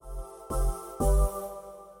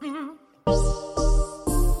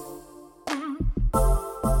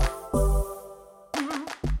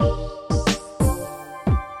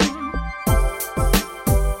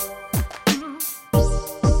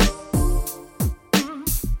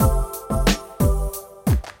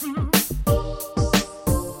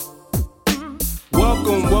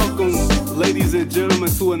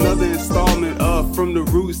From the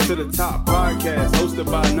Roots to the Top podcast,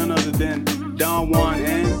 hosted by none other than Don Juan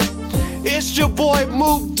and... It's your boy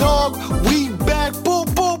Mook Dog. We back. Boom,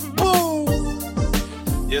 boom, boom.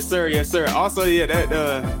 Yes, sir. Yes, sir. Also, yeah,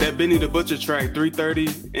 that Benny the Butcher track,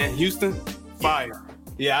 3:30 in Houston, fire.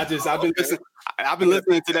 Yeah, I've been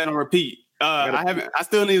listening to that on repeat. I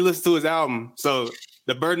still need to listen to his album. So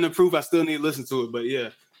the Burden of Proof, I still need to listen to it. But yeah,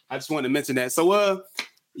 I just wanted to mention that. So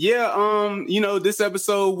this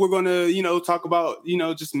episode we're gonna, talk about,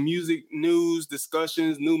 just music news,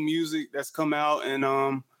 discussions, new music that's come out, and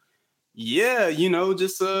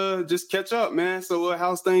just catch up, man. So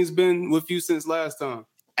how's things been with you since last time?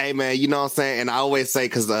 Hey, man, you know what I'm saying? And I always say,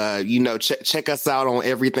 because, check us out on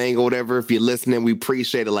everything or whatever. If you're listening, we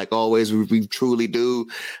appreciate it. Like always, we truly do.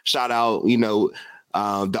 Shout out,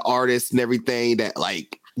 the artists and everything that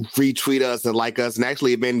like retweet us and like us and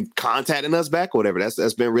actually have been contacting us back or whatever.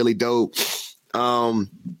 That's been really dope. Check,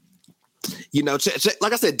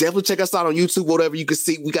 like I said, definitely check us out on YouTube, whatever. You can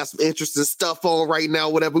see we got some interesting stuff on right now,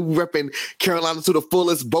 whatever. We repping Carolina to the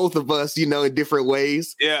fullest, both of us, in different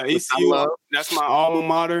ways. Yeah, ECU, that's my alma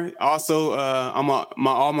mater. Also, my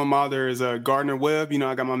alma mater is Gardner Webb.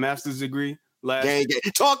 I got my master's degree.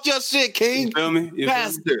 Talk your shit, King. You feel me?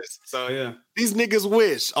 Bastards. So yeah, these niggas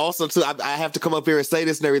wish. Also, too, I have to come up here and say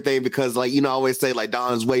this and everything because, I always say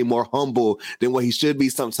Don's way more humble than what he should be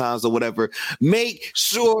sometimes or whatever. Make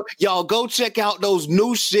sure y'all go check out those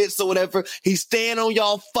new shits or whatever. He's staying on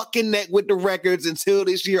y'all fucking neck with the records until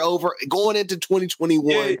this year over, going into 2021.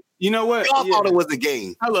 Yeah, you know what? Y'all thought it was a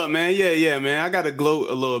game. Hold up, man. Yeah, man. I gotta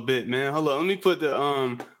gloat a little bit, man. Hold up. Let me put the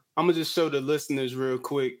I'm gonna just show the listeners real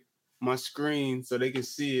quick my screen so they can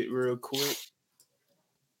see it real quick.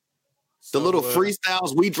 The little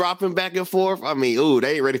freestyles we dropping back and forth. I mean,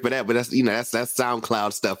 they ain't ready for that, but that's that's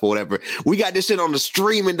SoundCloud stuff or whatever. We got this shit on the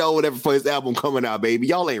streaming though, whatever, for his album coming out, baby.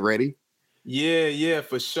 Y'all ain't ready. Yeah,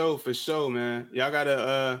 for sure, man. Y'all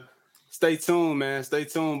gotta stay tuned, man. Stay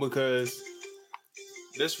tuned because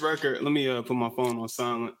this record. Let me put my phone on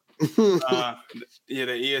silent. The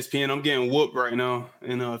ESPN. I'm getting whooped right now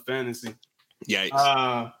in fantasy.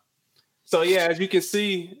 Yikes. So yeah, as you can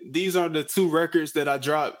see, these are the two records that I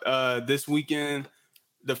dropped this weekend.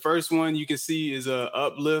 The first one you can see is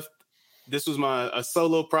Uplift. This was a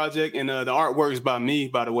solo project, and the artwork is by me,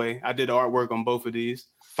 by the way. I did the artwork on both of these.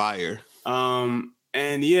 Fire.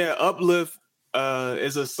 And yeah, Uplift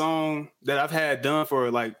is a song that I've had done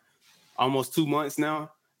for like almost 2 months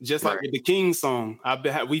now. Just like with the King song,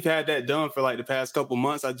 we've had that done for like the past couple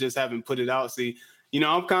months. I just haven't put it out. See,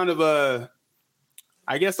 I'm kind of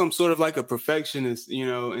I guess I'm sort of like a perfectionist,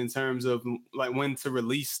 in terms of like when to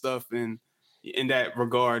release stuff and in that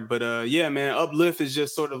regard. But yeah, man, Uplift is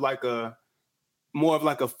just sort of like more of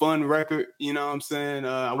like a fun record. You know what I'm saying?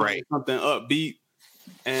 I wanted something upbeat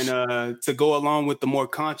and to go along with the more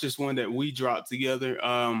conscious one that we dropped together.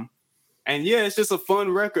 And yeah, it's just a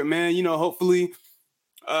fun record, man. Hopefully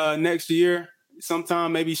next year,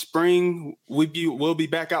 sometime maybe spring, we'll be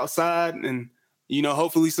back outside and.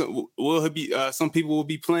 Hopefully some people will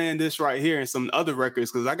be playing this right here and some other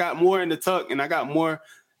records because I got more in the tuck and I got more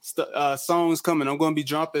songs coming. I'm going to be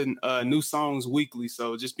dropping new songs weekly,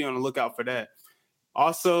 so just be on the lookout for that.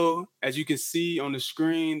 Also, as you can see on the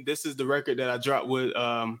screen, this is the record that I dropped with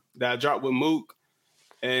Mook,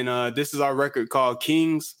 and this is our record called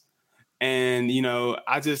Kings. And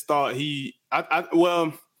I just thought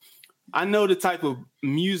I know the type of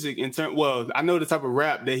music I know the type of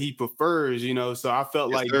rap that he prefers, so I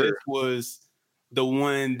felt this was the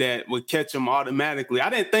one that would catch him automatically. I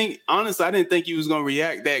didn't think he was going to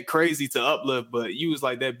react that crazy to Uplift, but you was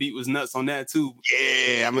like, that beat was nuts on that too.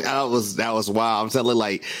 Yeah, I mean, that was wild. I'm telling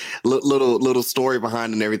like little story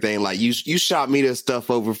behind it and everything. Like you shot me this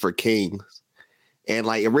stuff over for Kings. And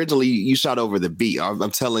like originally you shot over the beat.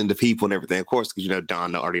 I'm telling the people and everything, of course, because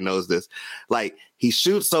Don already knows this. Like he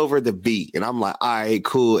shoots over the beat, and I'm like, all right,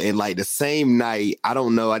 cool. And like the same night, I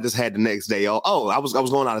don't know, I just had the next day off. Oh, I was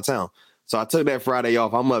going out of town, so I took that Friday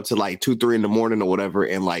off. I'm up to like 2-3 in the morning or whatever,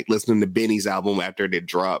 and like listening to Benny's album after it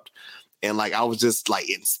dropped, and like I was just like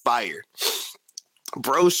inspired.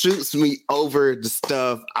 Bro shoots me over the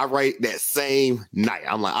stuff. I write that same night.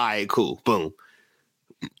 I'm like, all right, cool, boom.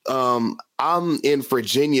 I'm in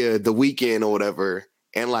Virginia the weekend or whatever,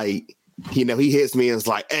 and like, he hits me and is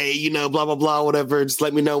like, hey, blah, blah, blah, whatever. Just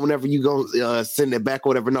let me know whenever you go send it back or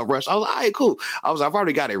whatever. No rush. I was like, all right, cool. I've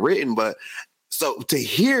already got it written, but so to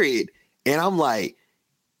hear it, and I'm like,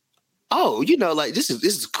 oh, like this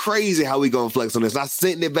is crazy how we gonna flex on this. And I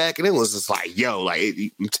sent it back, and it was just like, yo, like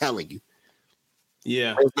I'm telling you.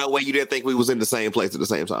 Yeah. There's no way you didn't think we was in the same place at the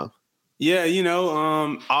same time. Yeah,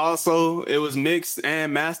 also it was mixed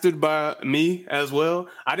and mastered by me as well.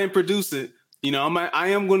 I didn't produce it. I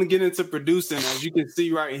am going to get into producing. As you can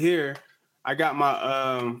see right here, I got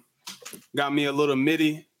got me a little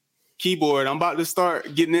MIDI keyboard. I'm about to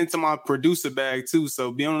start getting into my producer bag too.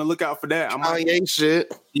 So be on the lookout for that. Ain't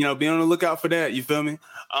shit. Be on the lookout for that. You feel me?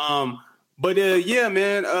 But yeah,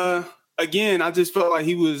 man. Again, I just felt like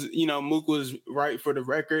he was, Mook was right for the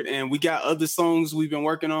record, and we got other songs we've been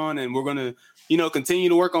working on, and we're gonna, continue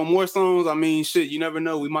to work on more songs. I mean, shit, you never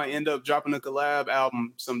know. We might end up dropping a collab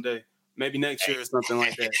album someday, maybe next year or something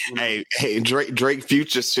like that. Hey, Drake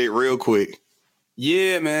Future shit real quick.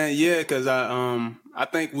 Yeah, man. Yeah, because I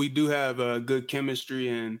think we do have a good chemistry,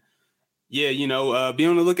 and yeah, be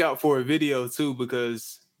on the lookout for a video too,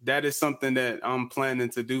 because that is something that I'm planning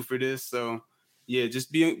to do for this. So. Yeah,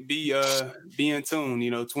 just be in tune.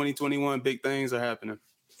 2021, big things are happening.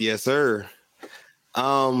 Yes, sir.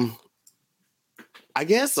 I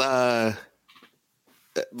guess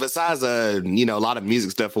besides a lot of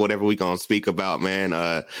music stuff or whatever we gonna speak about, man.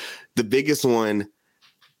 The biggest one,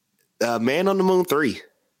 Man on the Moon 3.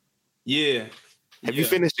 Yeah. Have you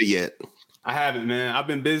finished it yet? I haven't, man. I've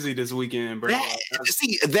been busy this weekend, bro.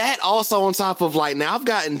 That also on top of now I've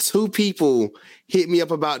gotten 2 people hit me up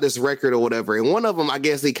about this record or whatever. And one of them, I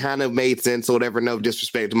guess he kind of made sense or whatever. No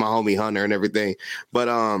disrespect to my homie Hunter and everything. But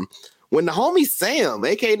when the homie Sam,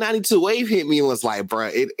 AK92 Wave, hit me and was like, bro,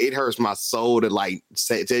 it hurts my soul to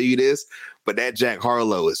tell you this, but that Jack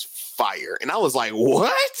Harlow is fire. And I was like,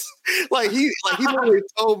 what? He literally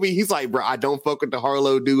told me, he's like, bro, I don't fuck with the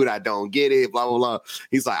Harlow dude. I don't get it, blah, blah, blah.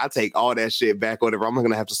 He's like, I take all that shit back, whatever. I'm going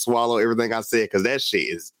to have to swallow everything I said because that shit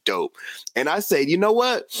is dope. And I said, you know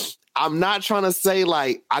what? I'm not trying to say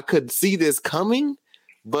I could see this coming,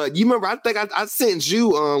 but you remember, I think I sent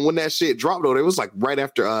you when that shit dropped, though. It was right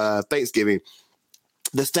after Thanksgiving.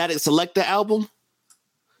 The Static Selector album.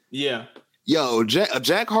 Yeah. Yo,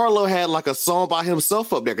 Jack Harlow had a song by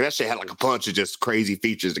himself up there. Cause that shit had a bunch of just crazy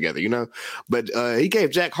features together, But he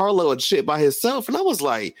gave Jack Harlow a shit by himself, and I was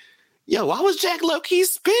like, yo, why was Jack low-key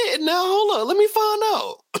spitting? Now hold up, let me find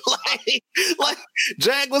out.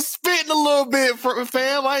 Jack was spitting a little bit,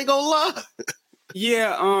 fam. I ain't gonna lie.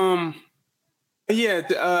 Yeah,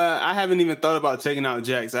 I haven't even thought about checking out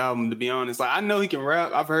Jack's album, to be honest. I know he can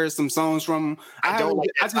rap. I've heard some songs from him. I don't like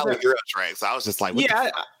that Tyler Hero track, so I was just like,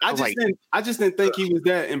 I just didn't think he was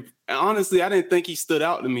that. And honestly, I didn't think he stood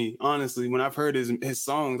out to me. Honestly, when I've heard his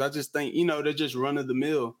songs, I just think they're just run of the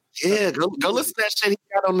mill. Yeah, go listen to that shit he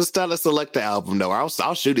got on the Static Selector album though. I'll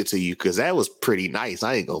shoot it to you because that was pretty nice.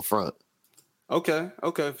 I ain't gonna front. Okay,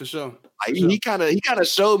 for sure. He kind of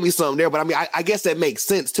showed me something there, but I mean, I guess that makes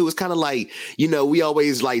sense too. It's kind of we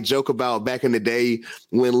always joke about back in the day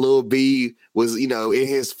when Lil B was, in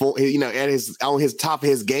his, on his top of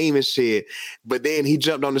his game and shit. But then he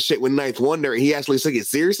jumped on the shit with Ninth Wonder and he actually took it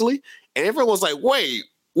seriously. And everyone was like, wait,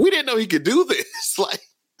 we didn't know he could do this.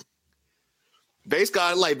 Basically,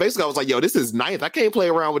 I was like, yo, this is Ninth. I can't play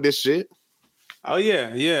around with this shit. Oh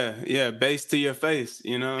yeah. Bass to your face,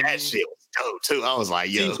 That shit was dope too. I was like,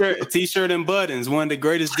 yo, T-shirt and buttons, one of the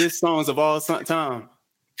greatest diss songs of all time.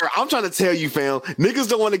 Bro, I'm trying to tell you, fam, niggas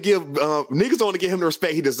don't want to give him the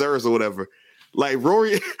respect he deserves or whatever.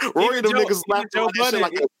 Rory, them niggas laughed at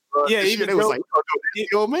that shit even Joe, was like,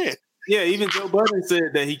 yo, man. Yeah, even Joe Budden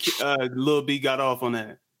said that he Lil B got off on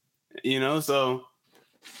that. So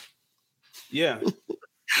yeah.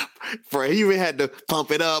 Bro, he even had to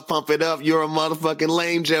pump it up. You're a motherfucking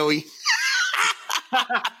lame, Joey.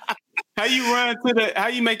 How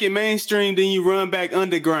you make it mainstream, then you run back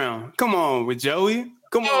underground? Come on, with Joey.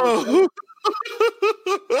 Come on.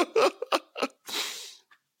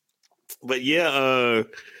 But yeah,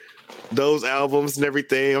 those albums and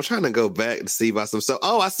everything. I'm trying to go back and see about some stuff.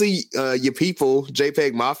 Oh, I see your people,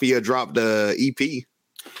 JPEG Mafia, dropped the EP.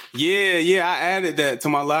 Yeah, I added that to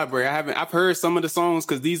my library. I've heard some of the songs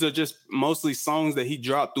because these are just mostly songs that he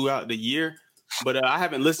dropped throughout the year, but I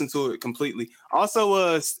haven't listened to it completely.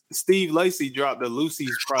 Also, Steve Lacy dropped the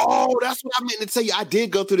Lucy's project. Oh, that's what I meant to tell you. I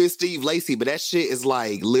did go through this Steve Lacy, but that shit is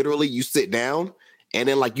literally you sit down and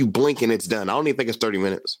then you blink and it's done. I don't even think it's 30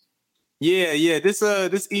 minutes. Yeah. This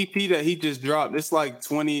EP that he just dropped, it's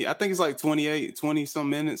 20. I think it's 28, 20 some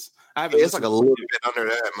minutes. It's a little bit under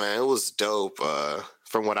that, man. It was dope.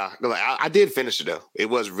 From what I did finish it though. It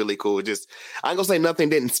was really cool. I ain't gonna say nothing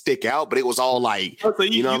didn't stick out, but it was all so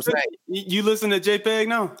you know what I'm saying? You listen to JPEG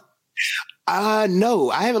now?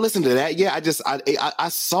 No, I haven't listened to that yet. I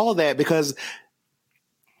saw that because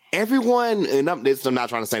everyone, and I'm not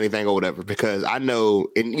trying to say anything or whatever, because I know,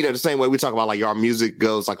 and the same way we talk about our music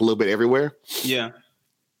goes a little bit everywhere. Yeah.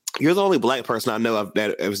 You're the only black person I know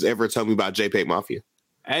that has ever told me about JPEG Mafia.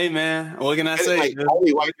 Hey man, what can I say? Like,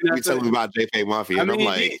 only white people tell me about JPEG Mafia. I and mean, I'm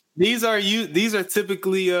like, these are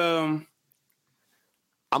typically I'm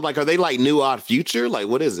like, are they like New Odd Future? Like,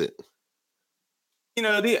 what is it? You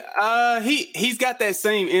know, he's got that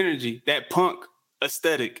same energy, that punk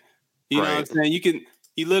aesthetic. You know what I'm saying?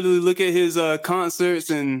 You literally look at his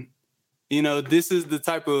concerts, and you know, this is the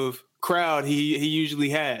type of crowd he usually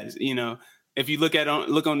has. You know, if you look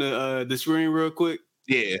on the screen real quick.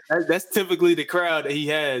 Yeah, that's typically the crowd that he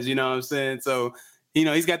has, you know what I'm saying? So, you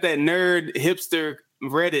know, he's got that nerd, hipster,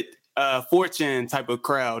 Reddit, 4chan type of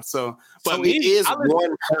crowd. So, but so it is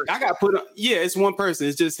one person. I got put on, yeah, it's one person.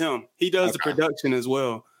 It's just him. He does the production as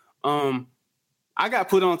well. I got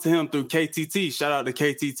put onto him through KTT. Shout out to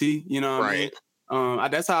KTT, you know what I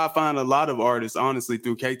mean? That's how I find a lot of artists, honestly,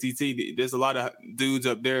 through KTT. There's a lot of dudes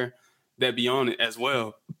up there that be on it as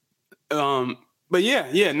well. But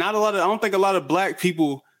yeah, not a lot of. I don't think a lot of black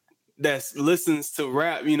people that listens to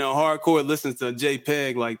rap, you know, hardcore listens to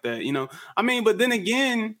JPEG like that, you know. I mean, but then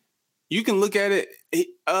again, you can look at it,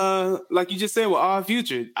 like you just said with Odd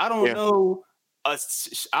Future. I don't know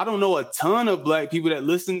a ton of black people that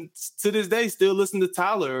listen to this day still listen to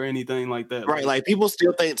Tyler or anything like that. Right, like people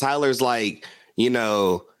still think Tyler's like, you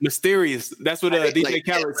know, mysterious. That's what DJ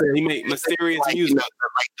Khaled said. He made mysterious music. You know,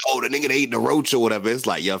 like, oh, the nigga that ate the roach or whatever. It's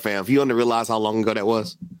like, yo, fam, if you don't realize how long ago that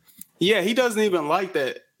was. Yeah, he doesn't even like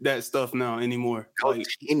that stuff now anymore. Like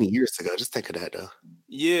 10 years ago. Just think of that though.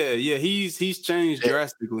 Yeah, he's changed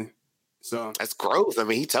drastically. So that's growth. I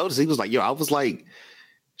mean, he told us, he was like, yo, I was like,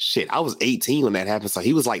 shit, I was 18 when that happened. So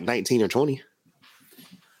he was like 19 or 20.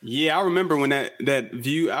 Yeah, I remember when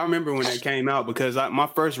that came out because my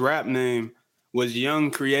first rap name was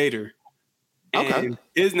Young Creator. And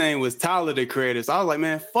his name was Tyler the Creator. So I was like,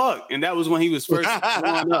 man, fuck. And that was when he was first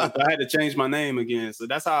growing up. So I had to change my name again. So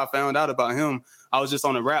that's how I found out about him. I was just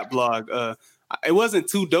on a rap blog. It wasn't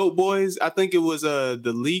Two Dope Boys. I think it was The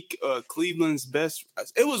Leak, Cleveland's Best.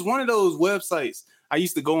 It was one of those websites. I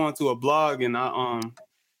used to go onto a blog and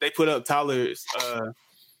they put up Tyler's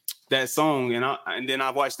that song and then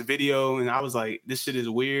I watched the video and I was like, this shit is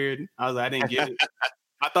weird. I was like, I didn't get it.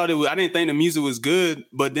 I didn't think the music was good,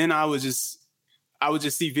 but then I would just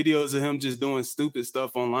see videos of him just doing stupid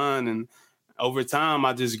stuff online. And over time,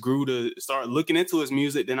 I just grew to start looking into his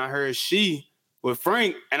music. Then I heard She with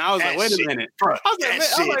Frank, and I was like, wait a minute. I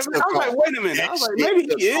was like, wait a minute. I was like, maybe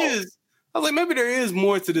he is. I was like, maybe there is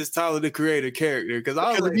more to this Tyler the Creator character. Because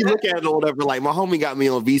if you look at it or whatever, like my homie got me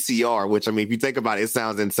on VCR, which I mean, if you think about it, it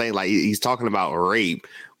sounds insane. Like he's talking about rape,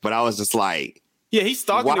 but I was just like, yeah, he's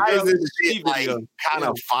stalking. Why is this shit like kind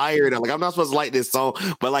of fired? Like I'm not supposed to like this song,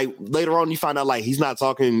 but like later on you find out like he's not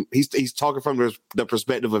talking. He's talking from the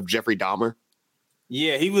perspective of Jeffrey Dahmer.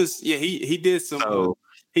 Yeah, he was. Yeah, he did some. So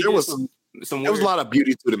there was a lot of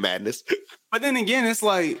beauty to the madness. But then again, it's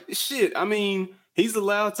like shit. I mean, he's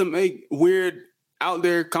allowed to make weird, out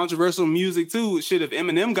there, controversial music too. Shit, if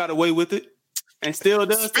Eminem got away with it and still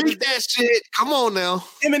does, speak that shit. Come on now,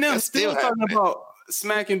 Eminem still talking about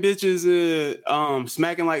smacking bitches,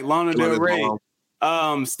 smacking like Lana Del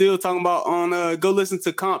Rey. Still talking about on go listen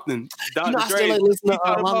to Compton. Dr. Dre. Still like listen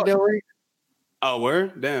to Lana Del Rey. Oh,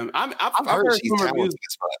 word, damn! I've heard she's some of her music.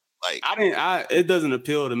 Like it doesn't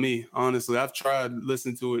appeal to me. Honestly, I've tried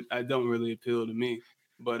listening to it. It don't really appeal to me.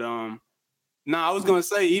 But I was gonna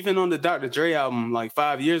say even on the Dr. Dre album like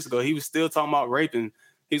 5 years ago, he was still talking about raping.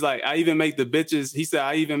 He's like, I even make the bitches. He said,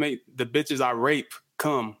 I even make the bitches I rape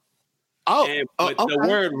come. But the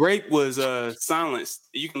word rape was silenced.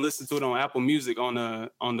 You can listen to it on Apple Music on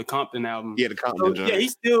the Compton album. Yeah, the Compton. So, yeah,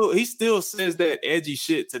 he still says that edgy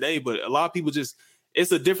shit today, but a lot of people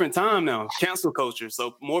it's a different time now. Cancel culture.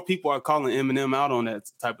 So more people are calling Eminem out on that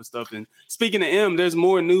type of stuff. And speaking of M, there's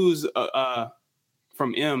more news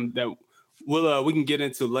from M that we can get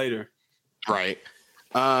into later. Right.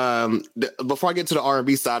 Before I get to the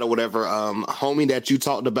R&B side or whatever, homie that you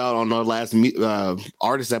talked about on our last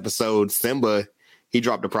artist episode, Simba, he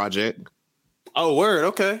dropped a project. Oh, word.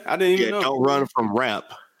 Okay. I didn't even know. Don't Run From Rap.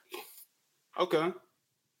 Okay.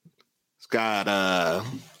 It's got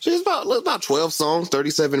it's about 12 songs,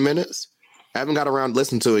 37 minutes. I haven't got around to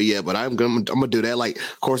listen to it yet, but I'm gonna do that. Like,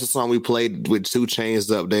 of course, the song we played with 2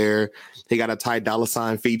 Chainz up there. He got a Ty Dolla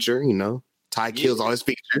 $ign feature, you know. Ty kills all his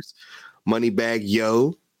features. Moneybag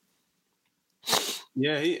Yo.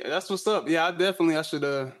 Yeah, that's what's up. Yeah, I should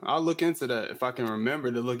I'll look into that if I can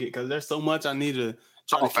remember to look at, because there's so much I need to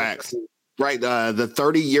try to facts. Right, the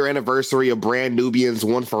 30-year anniversary of Brand Nubians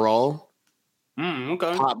One for All.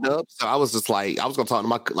 Okay. Popped up. So I was just like, I was gonna talk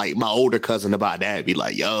to my older cousin about that. Be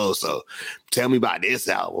like, yo, so tell me about this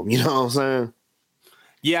album. You know what I'm saying?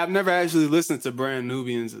 Yeah, I've never actually listened to Brand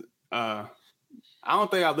Nubians. I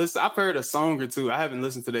don't think I've listened. I've heard a song or two. I haven't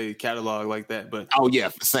listened to their catalog like that, but Oh yeah,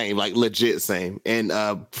 same, like legit same. And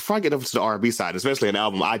before I get up to the R&B side, especially an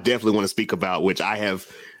album I definitely want to speak about, which I have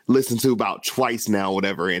listened to about twice now,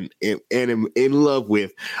 whatever, and am in love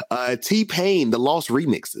with T-Pain, the Lost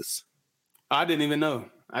Remixes. I didn't even know.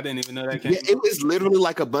 I didn't even know that came. Yeah, it was literally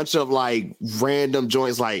like a bunch of like random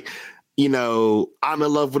joints, like, you know, I'm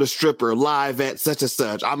in love with a stripper live at such and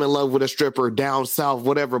such. I'm in love with a stripper down south,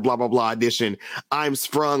 whatever, blah, blah, blah edition. I'm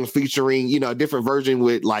Sprung featuring, you know, a different version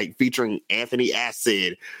with like featuring Anthony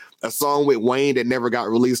Acid, a song with Wayne that never got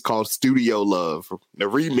released called Studio Love, the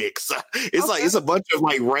remix. It's like, it's a bunch of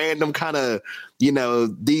like random kind of, you know,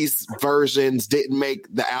 these versions didn't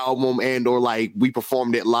make the album and or like we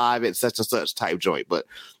performed it live at such and such type joint. But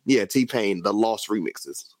yeah, T-Pain, the Lost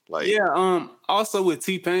Remixes. Like, yeah, also with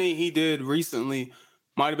T-Pain, he did recently,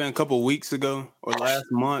 might have been a couple weeks ago or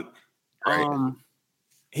last month. Right.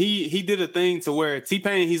 He did a thing to where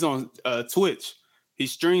T-Pain, he's on Twitch. He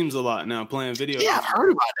streams a lot now, playing video. Yeah, I've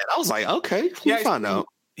heard about that. I was like, okay, we'll find out.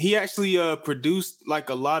 He actually produced like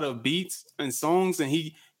a lot of beats and songs, and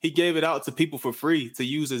he gave it out to people for free to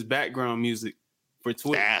use as background music for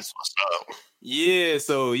Twitch. That's what's up. Yeah,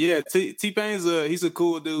 so yeah, T-Pain's he's a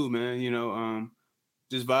cool dude, man. You know,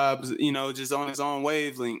 just vibes, you know, just on his own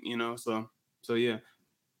wavelength, you know. So yeah.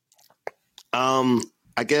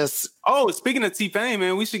 I guess. Oh, speaking of T-Pain,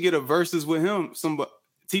 man, we should get a versus with him.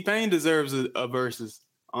 T-Pain deserves a versus.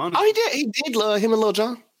 Honestly. Oh, he did love him and Lil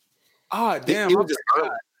Jon. Oh, damn.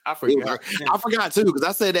 I forgot. I forgot too, because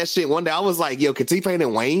I said that shit one day. I was like, yo, can T-Pain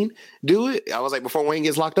and Wayne do it? I was like, before Wayne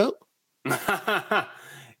gets locked up?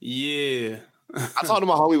 Yeah. I talked to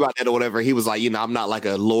my homie about that or whatever. He was like, you know, I'm not like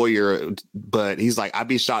a lawyer, but he's like, I'd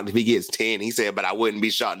be shocked if he gets 10. He said, but I wouldn't be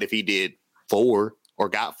shocked if he did 4 or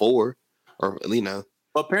got 4 or, you know.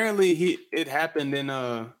 Apparently it happened in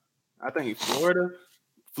I think Florida.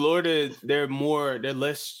 Florida, they're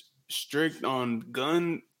less strict on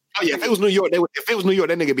gun. Oh yeah, if it was New York,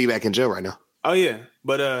 that nigga be back in jail right now. Oh yeah,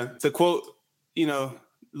 but to quote, you know,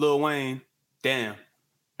 Lil Wayne, damn.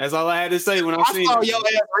 That's all I had to say when I saw your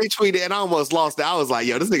ass retweeted and I almost lost it. I was like,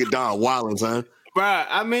 yo, this nigga Don wildin', son. Bro,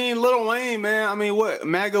 I mean, Lil Wayne, man. I mean, what?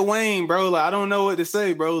 MAGA Wayne, bro. Like, I don't know what to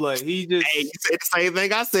say, bro. Like, he just... Hey, you said the same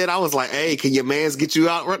thing I said. I was like, hey, can your mans get you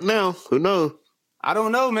out right now? Who knows? I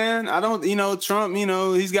don't know, man. I don't, you know, Trump, you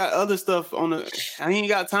know, he's got other stuff on the... I ain't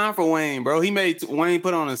got time for Wayne, bro. He made Wayne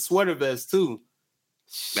put on a sweater vest, too.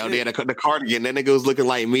 No, yeah, the cardigan. That nigga was looking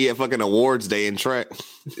like me at fucking awards day in track.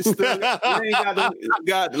 Wayne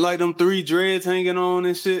got like them 3 dreads hanging on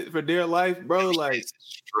and shit for dear life, bro. Like,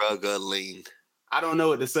 struggling. I don't know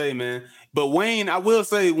what to say, man. But Wayne, I will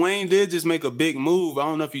say, Wayne did just make a big move. I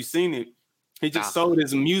don't know if you've seen it. He just sold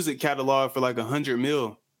his music catalog for like $100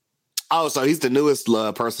 million. Oh, so he's the newest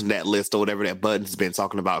person that list or whatever that Budden's been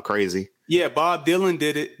talking about crazy. Yeah, Bob Dylan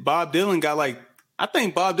did it. Bob Dylan got I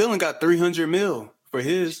think Bob Dylan got $300 million for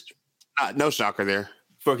his. No shocker there.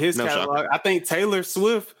 For his catalog. Shocker. I think Taylor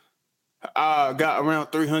Swift got around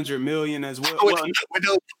 $300 million as well. Wait,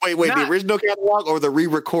 the original catalog or the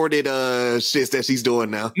re-recorded shits that she's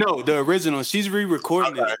doing now? No, the original. She's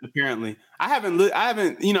re-recording it apparently. I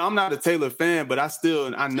haven't, you know, I'm not a Taylor fan, but I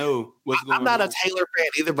know what's going on. I'm not a Taylor fan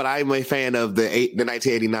either, but I'm a fan of the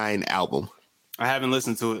 1989 album. I haven't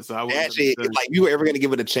listened to it, so I wouldn't actually like you were ever gonna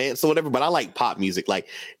give it a chance or whatever. But I like pop music. Like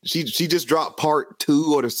she just dropped part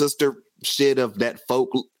 2 or the sister shit of that folk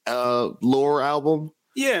lore album.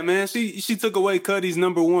 Yeah, man. She took away Cuddy's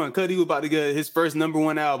number 1. Cuddy was about to get his first number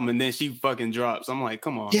 1 album, and then she fucking drops. I'm like,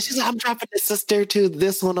 come on. Yeah, she's like, I'm dropping the sister to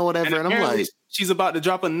this one or whatever, and I'm like, she's about to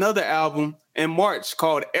drop another album in March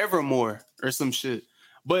called Evermore or some shit.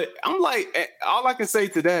 But I'm like, all I can say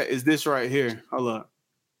to that is this right here. Hold up.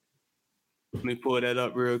 Let me pull that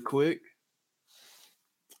up real quick.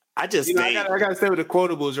 I just I gotta stay with the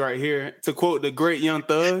quotables right here. To quote the great Young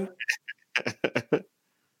Thug.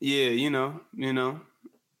 Yeah, you know.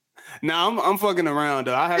 Now I'm fucking around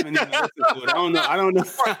though. I haven't even listened to it. I don't know.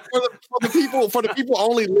 For the people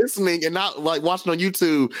only listening and not like watching on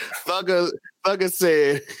YouTube, Thugger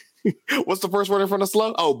said, what's the first word in front of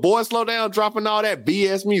slow? Oh, boy, slow down, dropping all that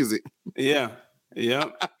BS music. Yeah.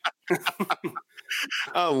 Yep.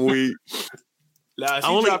 I'm weak.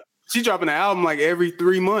 She dropping an album like every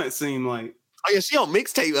 3 months, seem like. Oh yeah, she on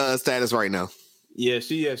mixtape status right now. Yeah,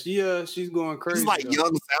 she's going crazy. It's like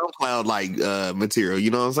young SoundCloud like material,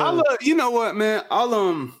 you know what I'm saying? You know what, man?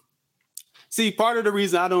 See, part of the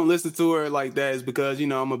reason I don't listen to her like that is because, you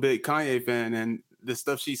know, I'm a big Kanye fan, and the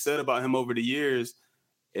stuff she said about him over the years,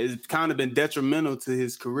 it's kind of been detrimental to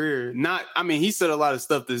his career. He said a lot of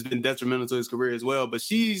stuff that's been detrimental to his career as well, but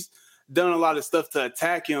she's done a lot of stuff to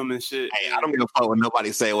attack him and shit. Hey, I don't give a fuck what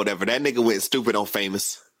nobody say or whatever. That nigga went stupid on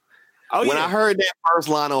Famous. Oh, when I heard that first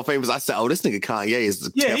line on Famous, I said, "Oh, this nigga Kanye is the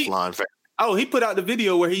Teflon fan." Oh, he put out the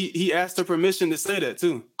video where he asked her permission to say that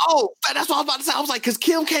too. Oh, that's what I was about to say. I was like, because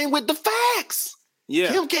Kim came with the facts.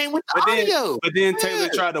 Yeah, Kim came with the audio. But then Taylor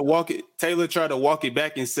tried to walk it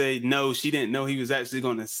back and say no, she didn't know he was actually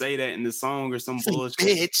going to say that in the song or some bullshit.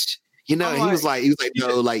 Bitch. You know, he was like,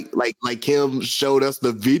 no, like Kim showed us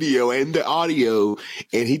the video and the audio,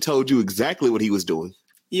 and he told you exactly what he was doing.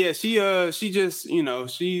 Yeah, she just,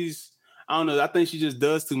 I don't know. I think she just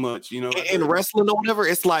does too much, In wrestling or whatever,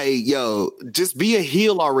 it's like, yo, just be a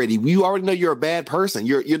heel already. You already know you're a bad person.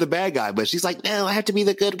 You're the bad guy. But she's like, no, I have to be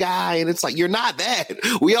the good guy. And it's like, you're not that.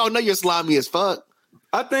 We all know you're slimy as fuck.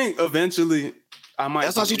 I think eventually I might.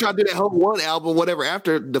 That's why she tried to do that whole one album, whatever,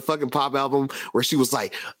 after the fucking pop album, where she was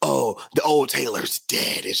like, oh, the old Taylor's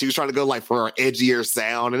dead. And she was trying to go like for an edgier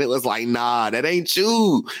sound. And it was like, nah, that ain't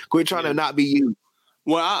you. Quit trying to not be you.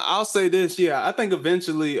 Well, I'll say this. Yeah, I think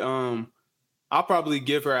eventually I'll probably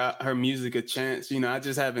give her music a chance. I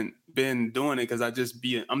just haven't been doing it because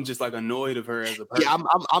I'm just like annoyed of her as a person. Yeah,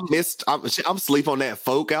 I'm sleep on that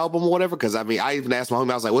folk album or whatever. Because I even asked my homie,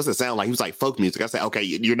 I was like, "What's it sound like?" He was like, "Folk music." I said, "Okay,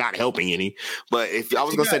 you're not helping any." But if I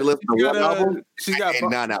was gonna say to listen to one album, she's got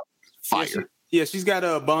fire. She's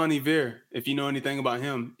got Bon Iver. If you know anything about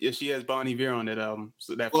him, she has Bon Iver on that album.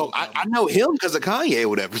 So that I know him because of Kanye or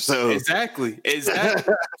whatever. So exactly.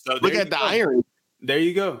 So look at the irony. There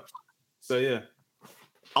you go. So yeah.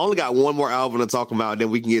 I only got one more album to talk about, then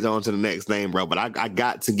we can get on to the next name, bro. But I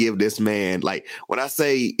got to give this man, like, when I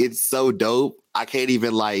say it's so dope, I can't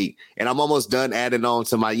even and I'm almost done adding on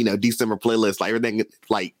to my, December playlist. Like everything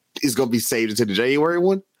is gonna be saved into the January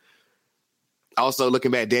one. Also,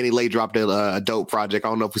 looking back, Danny Lay dropped a dope project. I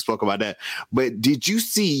don't know if we spoke about that, but did you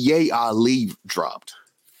see Ye Ali dropped?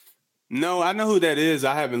 No, I know who that is.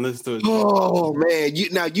 I haven't listened to it. Oh man,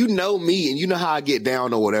 you know me, and you know how I get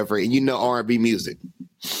down or whatever, and you know R&B music.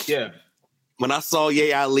 Yeah. When I saw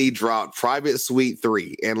Ye Ali drop Private Suite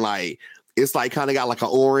 3, and it's kind of got like an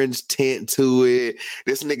orange tint to it.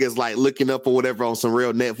 This nigga's looking up or whatever on some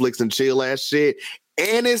real Netflix and chill ass shit.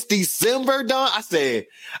 And it's December, done. I think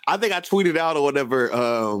I tweeted out or whatever.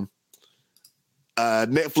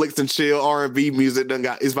 Netflix and chill R&B music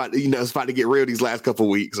it's about to get real these last couple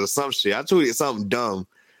weeks or some shit. I tweeted something dumb.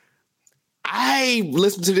 I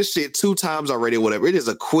listened to this shit 2 times already or whatever. It is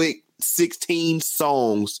a quick 16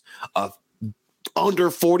 songs of under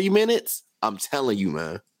 40 minutes. I'm telling you,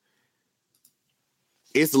 man.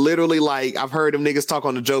 It's literally I've heard them niggas talk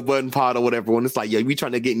on the Joe Budden pod or whatever when it's like, yo, we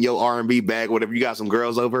trying to get in your R&B bag or whatever. You got some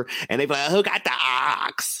girls over and they be like, who got the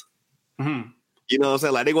ox? Mm-hmm. You know what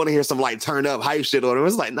I'm saying? They want to hear some turn up hype shit or whatever.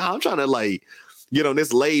 It's like, nah, I'm trying to get on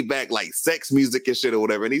this laid back sex music and shit or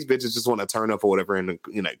whatever. And these bitches just want to turn up or whatever in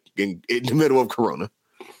the middle of Corona.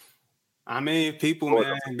 I mean, people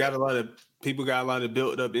got a lot of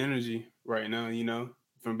built up energy right now,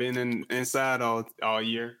 from being inside all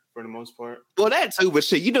year for the most part. Well, that too, but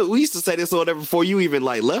shit, we used to say this or whatever before you even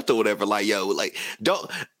left or whatever.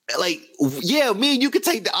 Don't yeah, me and you could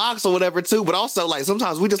take the ox or whatever too, but also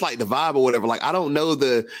sometimes we just the vibe or whatever. I don't know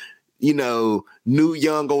the new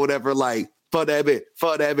young or whatever, fuck that bitch,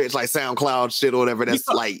 SoundCloud shit or whatever. That's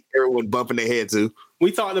everyone bumping their head to.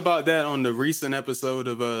 We talked about that on the recent episode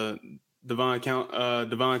of Divine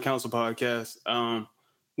Council podcast.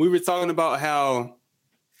 We were talking about how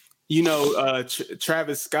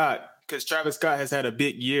Travis Scott, because Travis Scott has had a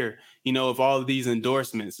big year, of all of these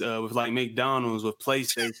endorsements with McDonald's, with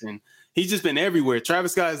PlayStation. He's just been everywhere.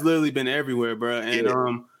 Travis Scott has literally been everywhere, bro.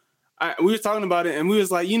 And we were talking about it, and we was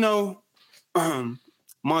like,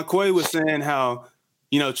 Moncoy was saying how,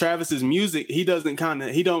 Travis's music, he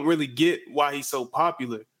don't really get why he's so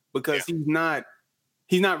popular, because he's not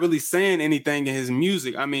really saying anything in his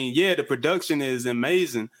music. I mean, yeah, the production is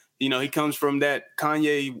amazing. He comes from that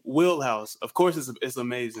Kanye wheelhouse. Of course, it's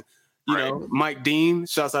amazing. Mike Dean,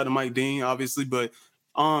 shouts out to Mike Dean, obviously. But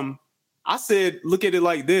I said, look at it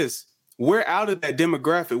like this. We're out of that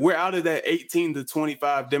demographic. We're out of that 18 to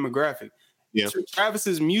 25 demographic. Yeah.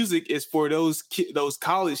 Travis's music is for those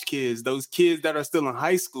college kids, those kids that are still in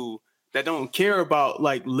high school, that don't care about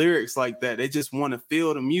lyrics like that. They just want to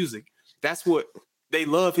feel the music. That's what they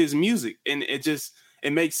love, his music. And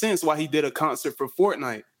it makes sense why he did a concert for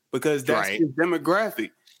Fortnite, because that's his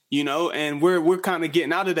demographic, and we're kind of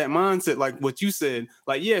getting out of that mindset, like what you said.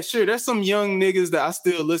 Yeah, sure, there's some young niggas that I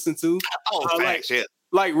still listen to.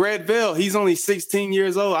 Like Red Veil, he's only 16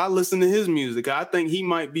 years old. I listen to his music. I think he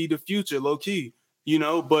might be the future, low key.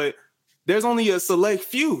 but there's only a select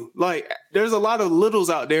few. Like, there's a lot of littles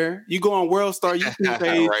out there. You go on World Star YouTube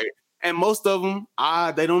page, Right. and most of them,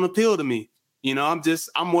 they don't appeal to me. I'm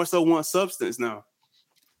more so want substance now.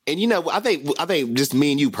 And I think just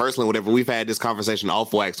me and you personally, whatever, we've had this conversation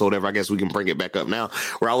off wax or whatever. I guess we can bring it back up now.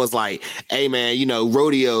 Where I was like, "Hey man,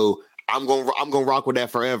 Rodeo, I'm gonna rock with that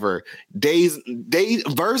forever." Days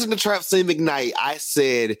version of Trap Sim McKnight. I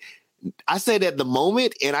said at the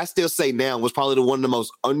moment, and I still say now, was probably one of the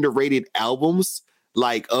most underrated albums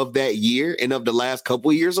like of that year and of the last couple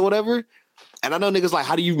of years or whatever. And I know niggas like,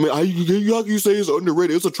 how do you say it's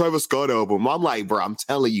underrated? It's a Travis Scott album. I'm like, bro, I'm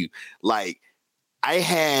telling you, like. I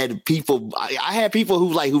had people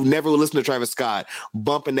who never listened to Travis Scott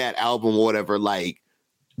bumping that album or whatever, like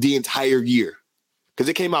the entire year. Cause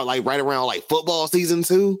it came out like right around like football season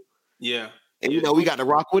 2. Yeah. And we got to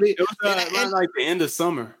rock with it. It was like the end of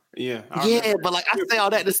summer. Yeah. Yeah, but like I say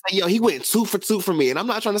all that to say, he went 2 for 2 for me. And I'm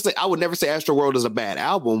not trying to say, I would never say Astroworld is a bad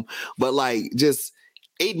album, but like just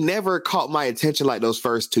it never caught my attention like those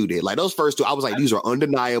first 2 did. Like those first 2, I was like, these are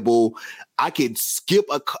undeniable. I could skip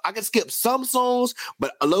some songs,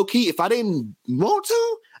 but low key, if I didn't want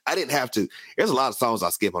to, I didn't have to. There's a lot of songs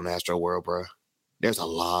I skip on Astroworld, bro. There's a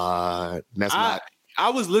lot. I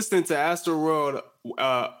was listening to Astroworld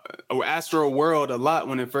a lot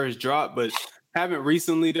when it first dropped, but haven't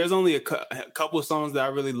recently. There's only a couple of songs that I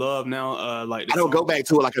really love now. Like I don't go back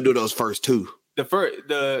to it like I do those first 2.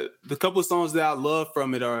 The couple of songs that I love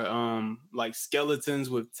from it are like Skeletons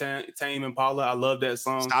with Tame Impala. I love that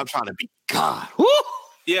song. Stop Trying to Be God. Woo!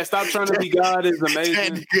 Yeah, Stop Trying to Be God is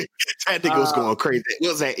amazing. That nigga was going crazy.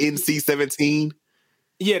 What was that, NC-17?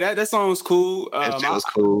 Yeah, that song was cool. That was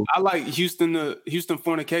cool. I like Houston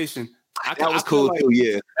Fornication. That was cool too,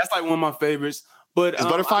 yeah. That's like one of my favorites. But is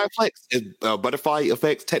Butterfly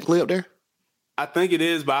Effects technically up there? I think it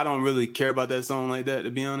is, but I don't really care about that song like that, to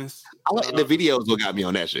be honest. I like the videos what got me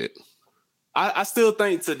on that shit. I still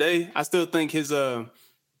think his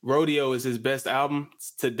Rodeo is his best album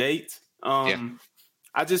to date.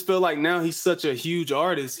 I just feel like now he's such a huge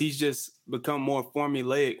artist. He's just become more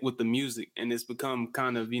formulaic with the music, and it's become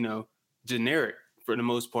kind of, generic for the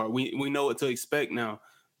most part. We know what to expect now,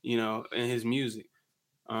 in his music.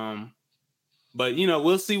 But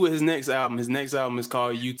we'll see with his next album. His next album is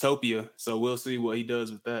called Utopia, so we'll see what he does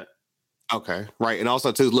with that. Okay, right, and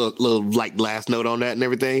also too, little like last note on that and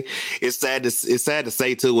everything. It's sad to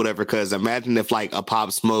say too, whatever. Because imagine if like a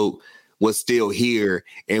Pop Smoke was still here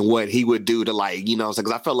and what he would do to like,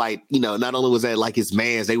 because I felt like not only was that like his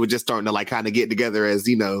mans, they were just starting to like kind of get together as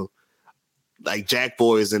like Jack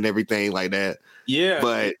Boys and everything like that. Yeah,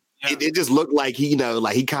 but it just looked like he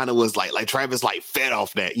like he kind of was like Travis like fed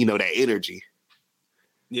off that that energy.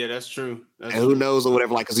 Yeah, that's true. And who knows or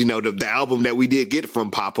whatever, like, because the album that we did get from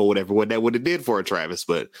Pop or whatever, what that would have did for a Travis.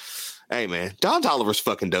 But hey, man, Don Toliver's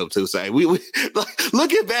fucking dope too. So we like,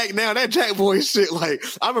 looking back now, that Jack Boy shit, like,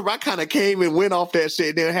 I remember I kind of came and went off that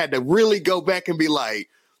shit, and then had to really go back and be like,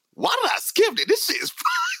 why did I skip it? This shit is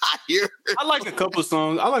fire. I like a couple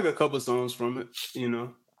songs from it,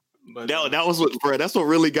 But that was what, bro. That's what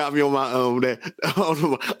really got me on my okay.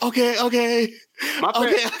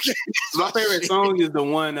 My favorite song is the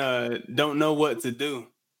one "Don't Know What to Do."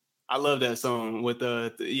 I love that song with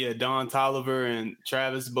Don Toliver and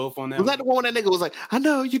Travis both on that. Was that the one that nigga was like, "I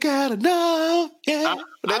know you gotta know"? Yeah,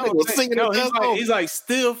 that nigga was singing. No, he's like,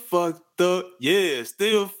 still fucked up. Yeah,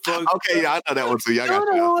 still fucked. Okay, yeah, I know that one too. I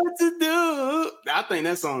don't know what to do. I think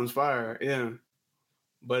that song's fire. Yeah,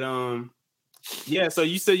 but yeah. So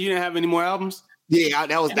you said you didn't have any more albums? Yeah,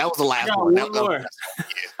 that was the last one. One more.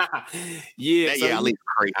 Yeah,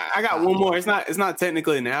 I got one more. It's not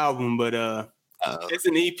technically an album, but it's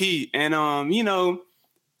an EP. And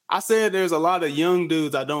I said there's a lot of young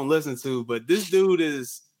dudes I don't listen to, but this dude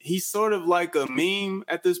he's sort of like a meme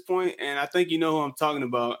at this point, and I think you know who I'm talking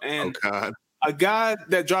about. And a guy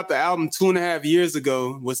that dropped the album 2.5 years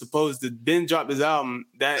ago was supposed to then drop his album.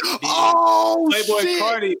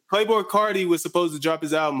 Playboy Cardi was supposed to drop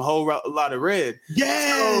his album Whole Lot of Red.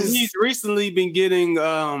 Yes, so he's recently been getting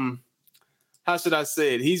how should I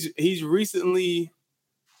say it? He's recently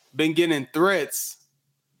been getting threats,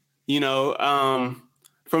 from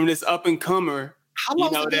this up and comer. How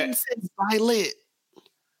long has it since Violet?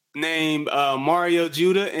 Named Mario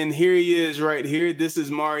Judah, and here he is right here. This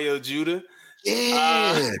is Mario Judah.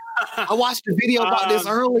 Yeah, I watched the video about this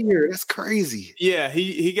earlier. That's crazy. Yeah,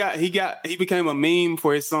 he became a meme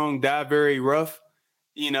for his song "Die Very Rough,"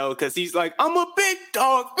 because he's like, "I'm a big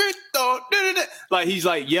dog, like he's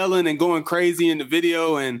like yelling and going crazy in the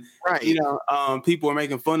video, and people are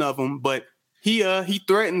making fun of him. But he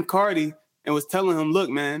threatened Cardi and was telling him,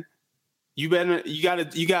 "Look, man,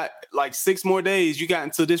 You got like 6 more days. You got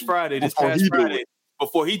until this Friday, this past Friday,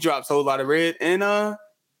 before he drops Whole Lot of Red. And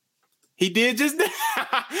he did just that.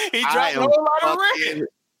 He dropped a whole lot of red.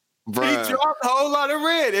 Bruh. He dropped a whole lot of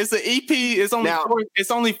red. It's an EP.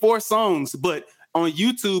 It's only 4 songs, but on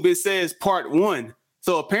YouTube it says part 1.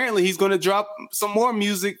 So apparently he's going to drop some more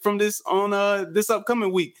music from this on this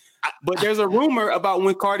upcoming week. But there's a rumor about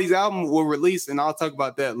when Cardi's album will release, and I'll talk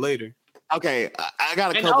about that later. Okay, I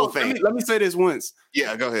got a couple things. Let me say this once.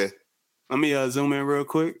 Yeah, go ahead. Let me zoom in real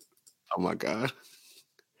quick. Oh my God.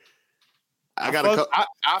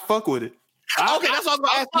 I fuck with it. Okay, that's what I'm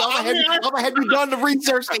going to ask you. Have you done the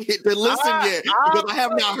research to listen yet? Because I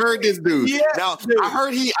have not heard this dude. Yeah, now, dude. I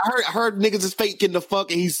heard niggas is faking the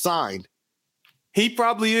fuck and he's signed. He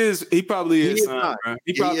probably is. He is signed.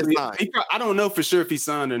 I don't know for sure if he's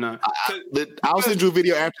signed or not. I'll send you a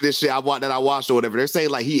video after this shit I watched or whatever. They're saying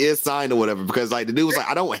like he is signed or whatever because like the dude was like,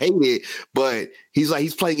 I don't hate it, but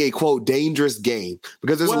he's playing a quote dangerous game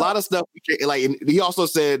because there's a lot of stuff like. And he also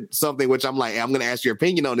said something which I'm like, I'm going to ask your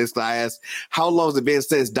opinion on this. I asked how long has it been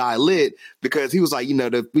since Die Lit because he was like,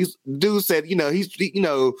 the dude said,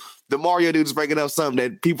 the Mario dude is bringing up something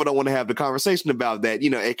that people don't want to have the conversation about that,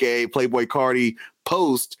 aka Playboi Carti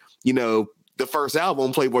post, the first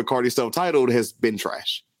album, Playboi Carti self-titled, has been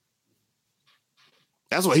trash.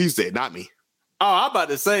 That's what he said, not me. Oh, I'm about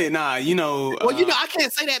to say, nah, Well, I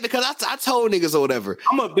can't say that because I told niggas or whatever.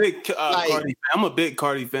 I'm a big Carti fan. I'm a big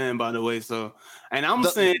Carti fan, by the way. So, and I'm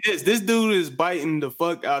saying this dude is biting the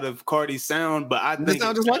fuck out of Carti's sound, but I think it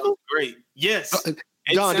sounds great. Yes.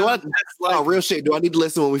 John, real shit. Do I need to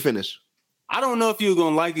listen when we finish? I don't know if you're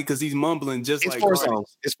gonna like it because he's mumbling just it's like 4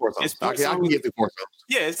 songs. It's 4 songs. I can get through 4 songs.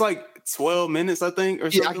 Yeah, it's like 12 minutes, I think,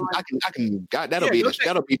 or something. I can. God, that'll be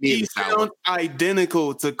me. He sounds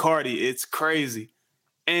identical to Carti. It's crazy.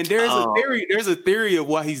 And there's a theory of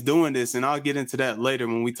why he's doing this, and I'll get into that later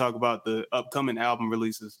when we talk about the upcoming album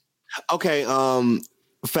releases. Okay,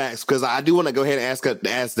 facts, because I do want to go ahead and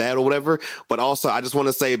ask that or whatever, but also I just want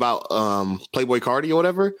to say about Playboi Carti or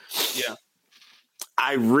whatever. Yeah.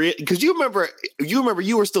 Because you remember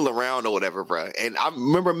you were still around or whatever, bro. And I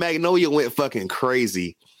remember Magnolia went fucking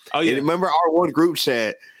crazy. Oh yeah. And remember our one group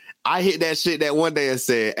chat? I hit that shit that one day and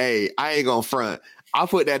said, "Hey, I ain't gonna front. I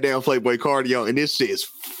put that damn Playboi Carti on, and this shit is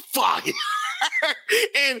fire."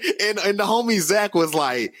 and the homie Zach was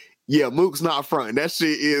like, "Yeah, Mook's not fronting. That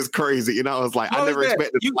shit is crazy." And I was like, "I never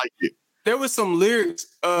expected to like it." There was some lyrics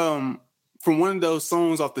from one of those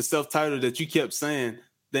songs off the self-titled that you kept saying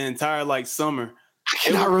the entire like summer. I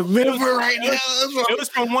cannot remember right now. It was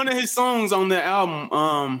from one of his songs on the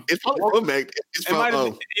album. It's probably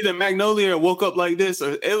from either Magnolia or Woke Up Like This,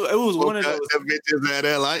 or it was one of those. I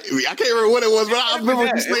can't remember what it was, but I remember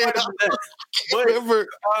you saying that. But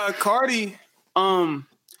Carti,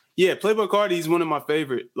 Playboi Carti is one of my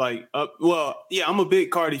favorite. Like, I'm a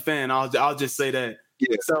big Carti fan. I'll just say that.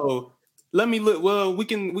 Yeah. So let me look. Well, we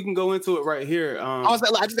can go into it right here. I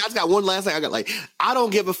just got one last thing. I don't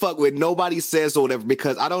give a fuck what nobody says or whatever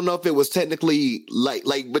because I don't know if it was technically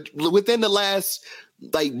but within the last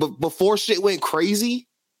before shit went crazy.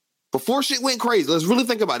 Before shit went crazy, let's really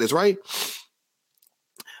think about this, right?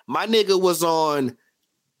 My nigga was on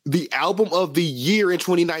the album of the year in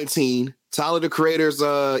 2019, Tyler the Creator's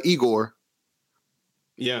Igor.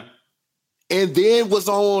 Yeah. And then was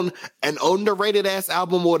on an underrated ass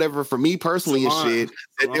album or whatever for me personally Solange. and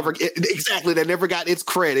shit that never got its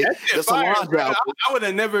credit. The Solange album. I would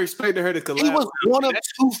have never expected her to collab. He was one of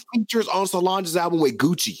 2 features on Solange's album with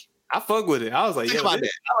Gucci. I fuck with it. I was like, I like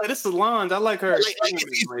this Solange. I like her.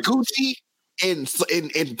 Gucci and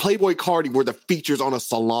Playboi Carti were the features on a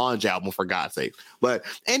Solange album for God's sake.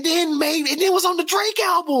 And then was on the Drake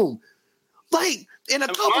album. Like in a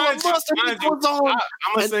couple of months, it was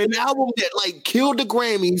on an album that killed the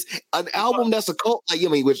Grammys. An album that's a cult.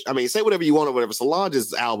 Say whatever you want or whatever.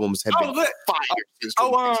 Solange's albums have been fire since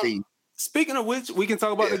 2016. Speaking of which, we can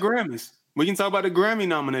talk about the Grammys. We can talk about the Grammy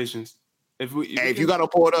nominations. If you got to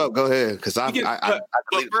pull it up, go ahead. Because I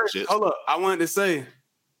shit. Hold up, I wanted to say,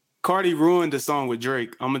 Carti ruined the song with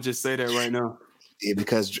Drake. I'm gonna just say that right now. Yeah,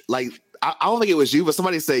 because I don't think it was you, but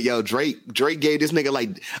somebody said, "Yo, Drake gave this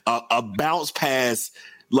nigga a bounce pass,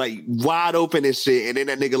 wide open and shit," and then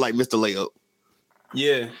that nigga missed the layup.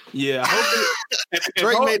 Yeah.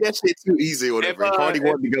 Drake made that shit too easy or whatever. Carti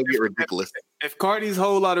wanted to go get ridiculous. If Carti's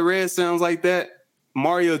Whole Lot of Red sounds like that,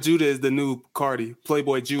 Mario Judah is the new Carti,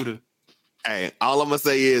 Playboi Judah. Hey, all I'm gonna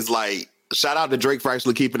say is shout out to Drake for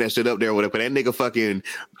actually keeping that shit up there with it. But that nigga fucking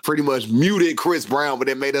pretty much muted Chris Brown, but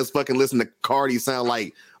then made us fucking listen to Carti sound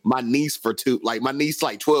like my niece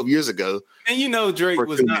 12 years ago. And Drake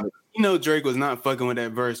was not You know, Drake was not fucking with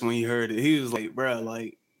that verse when he heard it. He was like, bro,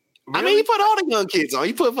 like, really? I mean, he put all the young kids on.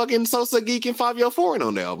 He put fucking Sosa Geek and Fabio Foreign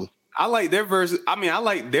on the album. I like their verses. I mean, I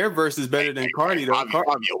like their verses better than Cardi. Though. Fabio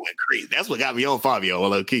went crazy. That's what got me on Fabio,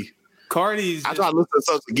 low key. Cardi's. I tried to listen to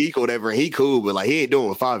Sosa Geek or whatever, and he cool, but like he ain't doing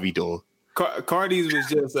what Fabio doing. Cardi's was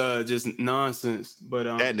just nonsense. But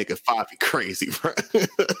that nigga Fabio crazy, bro.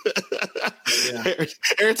 Yeah.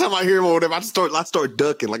 Every time I hear him or whatever, I start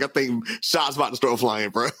ducking. Like I think shots about to start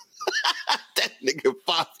flying, bro. That nigga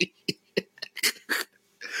Fabio.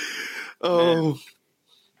 Oh. Man.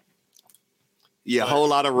 Yeah, a whole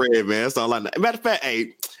lot of red, man. That's all I know. Matter of fact,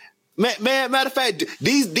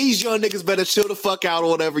 these young niggas better chill the fuck out or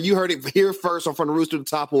whatever. You heard it here first or from the roots to the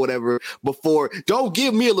top or whatever. Before, don't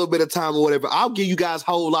give me a little bit of time or whatever. I'll give you guys a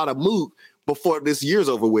whole lot of mook before this year's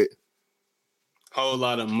over with. Whole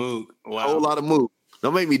lot of mook. Wow. Whole lot of mook.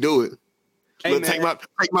 Don't make me do it. Hey, take my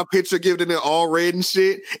picture, give it in there all red and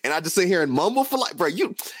shit, and I just sit here and mumble for like, bro,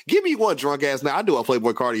 you give me one drunk ass now. I do a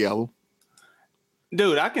Playboy Cardi album.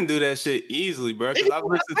 Dude, I can do that shit easily, bro.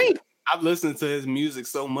 I've listened to his music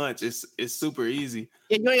so much. It's super easy.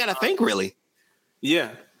 Yeah, you ain't gotta think really.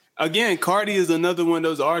 Yeah. Again, Cardi is another one of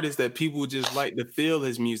those artists that people just like to feel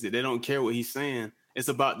his music. They don't care what he's saying. It's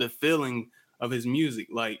about the feeling of his music.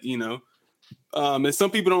 Like, you know. And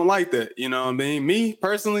some people don't like that, you know what I mean? Me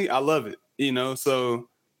personally, I love it, you know. So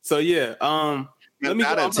yeah. Let me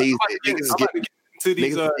get into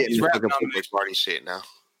these rap party shit now.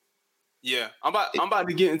 Yeah, I'm about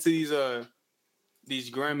to get into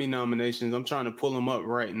these Grammy nominations. I'm trying to pull them up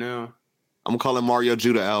right now. I'm calling Mario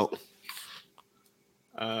Judah out.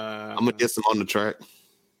 I'm gonna get some on the track.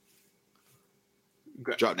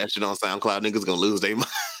 Drop that shit on SoundCloud. Niggas gonna lose their mind.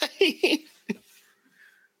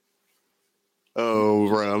 Oh,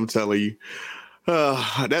 bro, I'm telling you.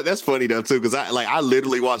 That's funny though too, because I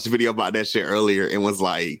literally watched a video about that shit earlier and was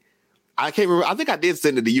like, I can't remember. I think I did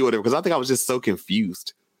send it to you or whatever because I think I was just so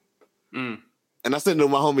confused. And I sent it to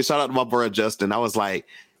my homie. Shout out to my brother Justin. I was like,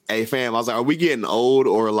 "Hey fam," I was like, "Are we getting old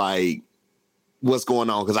or like what's going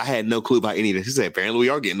on?" Because I had no clue about any of this. He said, "Apparently we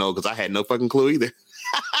are getting old," because I had no fucking clue either.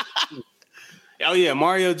 Oh yeah,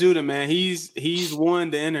 Mario Judah, man, he's won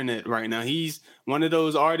the internet right now. He's one of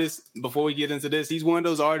those artists. Before we get into this, he's one of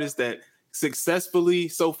those artists that successfully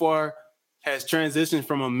so far has transitioned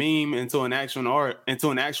from a meme into an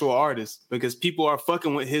actual artist because people are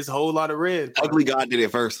fucking with his whole lot of red. Ugly God did it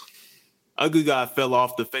first. Ugly God fell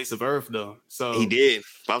off the face of earth though. So he did.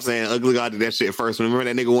 I'm saying Ugly God did that shit first. Remember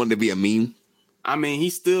that nigga wanted to be a meme? I mean,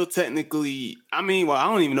 he's still technically. I mean, well, I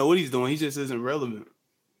don't even know what he's doing. He just isn't relevant.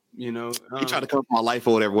 You know, he tried to come for my life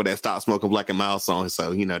or whatever with that "Stop Smoking Black and Mild" song.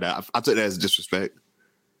 So you know that I took that as disrespect.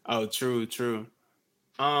 Oh, true. So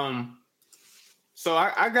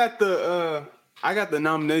I got the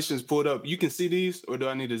nominations pulled up. You can see these, or do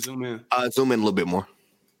I need to zoom in? Zoom in a little bit more.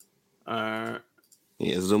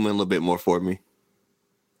 Yeah, zoom in a little bit more for me.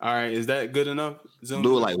 All right, is that good enough? Zoom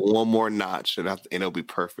do it like one more notch, and it'll be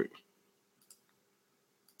perfect.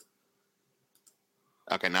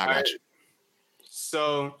 Okay, now I got you.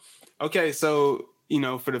 So, okay, so, you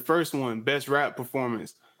know, for the first one, best rap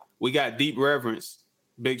performance, we got Deep Reverence,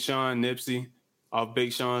 Big Sean, Nipsey, off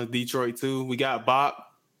Big Sean's Detroit 2. We got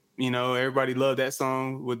Bop, you know, everybody loved that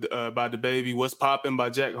song with by DaBaby. What's Poppin' by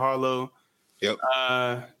Jack Harlow. Yep.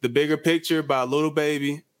 The Bigger Picture by Lil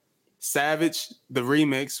Baby. Savage, the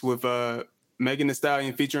remix with Megan Thee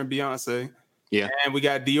Stallion featuring Beyonce. Yeah. And we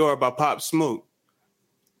got Dior by Pop Smoke.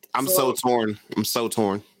 I'm so torn.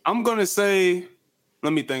 I'm going to say...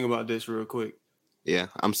 Let me think about this real quick. Yeah,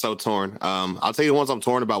 I'm so torn. I'll tell you the ones I'm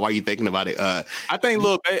torn about. Why you thinking about it? I think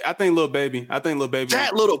Lil Baby.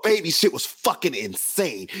 That Lil Baby shit was fucking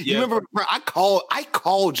insane. Yeah. You remember? Bro, I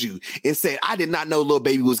called you and said I did not know Lil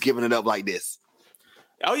Baby was giving it up like this.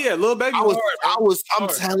 Oh yeah, Lil Baby. I'm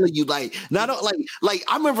telling you, like, not like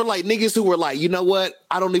I remember like niggas who were like, you know what?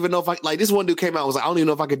 I don't even know if I like this one dude came out and was like, I don't even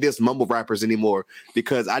know if I could diss mumble rappers anymore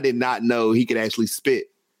because I did not know he could actually spit.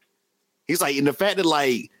 He's like, and the fact that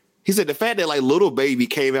like Lil Baby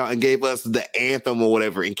came out and gave us the anthem or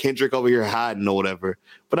whatever, and Kendrick over here hiding or whatever.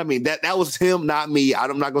 But I mean, that was him, not me.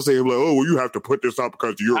 I'm not gonna say like, oh, well, you have to put this up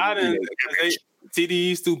because you're.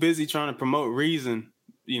 TDE's too busy trying to promote Reason,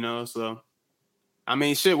 you know. So, I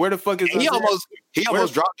mean, shit. Where the fuck is he almost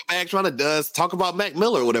dropped the bag trying to talk about Mac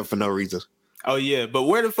Miller or whatever for no reason. Oh yeah, but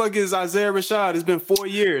where the fuck is Isaiah Rashad? It's been 4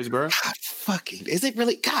 years, bro. God fucking, is it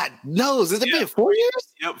really? God knows, has it been 4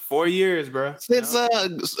 years? Yep, 4 years, bro. Since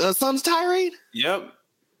Son's Tirade. Yep,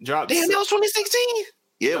 dropped. Damn, that was 2016.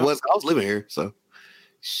 Yeah, it was. I was living here, so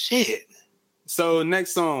shit. So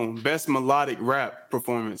next song, best melodic rap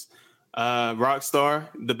performance. Rockstar,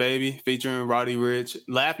 The Baby, featuring Roddy Ricch.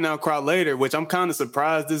 Laugh Now, Cry Later, which I'm kind of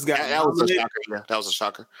surprised this guy. That was a shocker. Yeah, that was a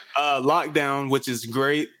shocker. Lockdown, which is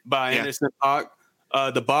great, by Anderson .Paak.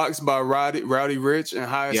 The Box by Roddy Ricch, and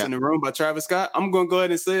Highest in the Room by Travis Scott. I'm going to go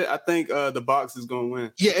ahead and say it. I think The Box is going to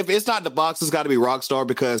win. Yeah, if it's not The Box, it's got to be Rockstar,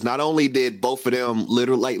 because not only did both of them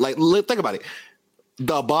literally, like think about it.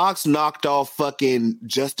 The Box knocked off fucking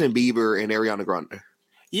Justin Bieber and Ariana Grande.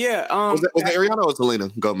 Yeah. Was it Ariana or Selena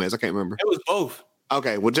Gomez? I can't remember. It was both.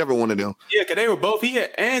 Okay, whichever one of them. Yeah, because they were both. He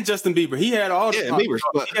had, and Justin Bieber. He had all the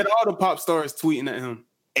he had all the pop stars tweeting at him.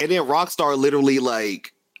 And then Rockstar literally,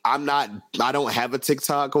 like, I don't have a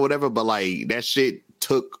TikTok or whatever, but like that shit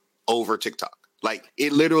took over TikTok. Like,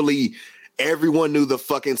 it literally, everyone knew the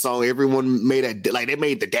fucking song. Everyone made they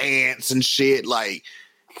made the dance and shit. Like,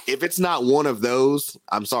 if it's not one of those,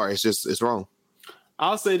 I'm sorry, it's wrong.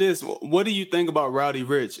 I'll say this. What do you think about Roddy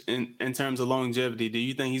Ricch in terms of longevity? Do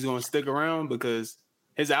you think he's going to stick around? Because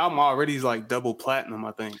his album already is like double platinum,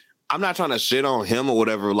 I think. I'm not trying to shit on him or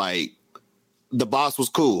whatever. Like, The Boss was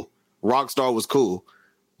cool. Rockstar was cool.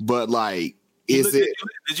 But like, did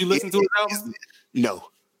you listen to his album? No.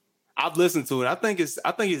 I've listened to it. I think it's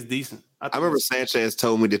decent. I remember Sanchez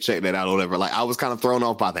told me to check that out or whatever. Like, I was kind of thrown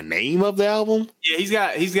off by the name of the album. Yeah,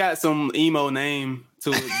 he's got some emo name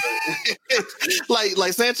to it.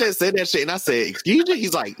 like Sanchez said that shit, and I said, "Excuse me."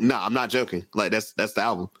 He's like, "Nah, I'm not joking. Like, that's the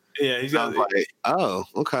album." Yeah, he's got. Like, oh,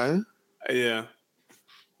 okay. Yeah,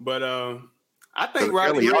 but I think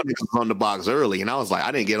Roddy Ricch was on The Box early, and I was like,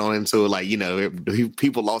 I didn't get on into it. Like, you know,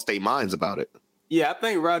 people lost their minds about it. Yeah, I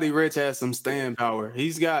think Roddy Ricch has some staying power.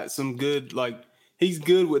 He's got some good, like, he's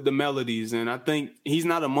good with the melodies, and I think he's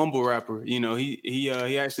not a mumble rapper. You know, he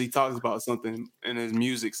actually talks about something in his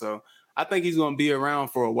music, so I think he's going to be around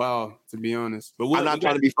for a while, to be honest. But I'm not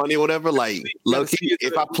trying to be funny or whatever. Like, low-key,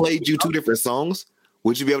 if I played you two different songs,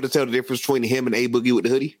 would you be able to tell the difference between him and A Boogie with the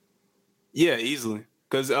hoodie? Yeah, easily.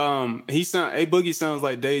 Because A Boogie sounds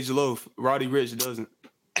like Dej Loaf. Roddy Ricch doesn't.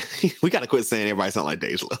 We got to quit saying everybody sound like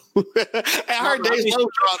Dej Loaf. I heard Dej Loaf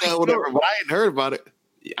dropped that whatever, but I ain't heard about it.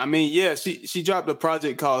 I mean, yeah, she dropped a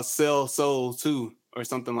project called Sell Soul 2 or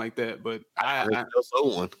something like that. But I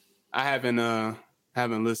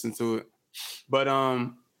haven't listened to it. But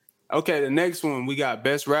okay, the next one we got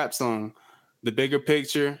Best Rap Song, The Bigger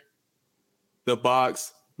Picture, The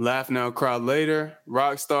Box, Laugh Now, Cry Later,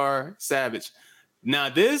 Rockstar, Savage. Now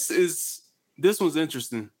this one's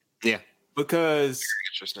interesting. Yeah. Because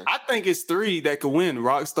I think it's three that could win: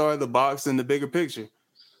 Rockstar, The Box, and The Bigger Picture.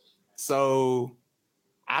 So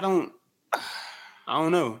I don't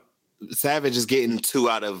know. Savage is getting 2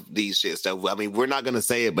 out of these shit stuff. I mean, we're not gonna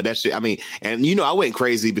say it, but that shit. I mean, and you know, I went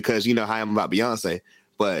crazy because you know how I'm about Beyonce.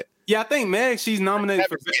 But yeah, I think Meg, she's nominated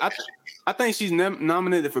for. I think she's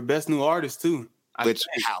nominated for Best New Artist too. How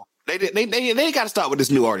they got to start with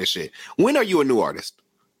this new artist shit. When are you a new artist?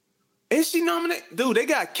 Is she nominated? Dude, they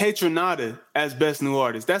got Kaytranada as Best New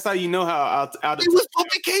Artist. That's how you know how out of it was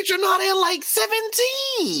fucking Kaytranada in like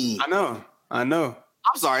 17. I know.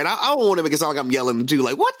 I'm sorry, and I don't want to make it sound like I'm yelling at you.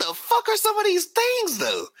 Like, what the fuck are some of these things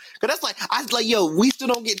though? Because that's like, yo, we still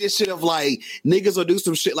don't get this shit of like niggas will do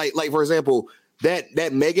some shit like for example,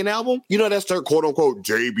 that Megan album. You know, that's her quote unquote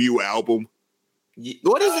debut album.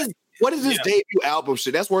 What is this? What is this debut album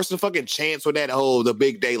shit? That's worse than fucking Chance or that whole The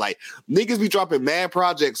Big Day. Like, niggas be dropping mad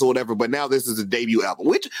projects or whatever, but now this is a debut album.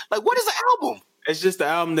 Which, like, what is the album? It's just the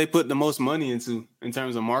album they put the most money into in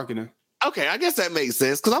terms of marketing. Okay, I guess that makes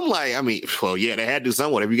sense. Because I'm like, I mean, well, yeah, they had to do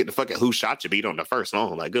something. Whatever you get the fucking Who Shot You beat on the first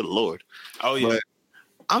song. Like, good Lord. Oh, yeah. But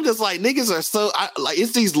I'm just like, niggas are so,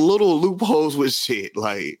 it's these little loopholes with shit.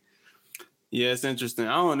 Like, yeah, it's interesting.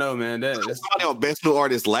 I don't know, man. That's somebody on Best New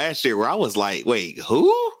Artist last year where I was like, wait,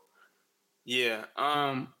 who? Yeah.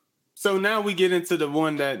 So now we get into the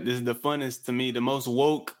one that is the funnest to me, the most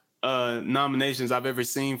woke nominations I've ever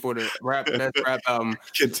seen for the best rap album.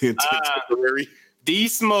 D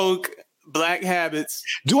Smoke, Black Habits.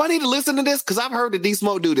 Do I need to listen to this? Because I've heard that D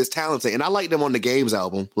Smoke dude is talented, and I liked him on the Games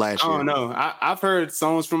album last year. I don't know. I've heard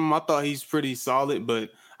songs from him. I thought he's pretty solid, but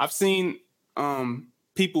I've seen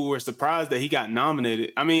people were surprised that he got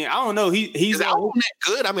nominated. I mean, I don't know. He's that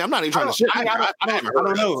good. I mean, I'm not even trying to shit. I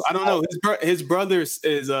don't know. I don't know. His brother is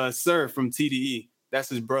Sir from TDE. That's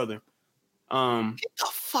his brother. Get the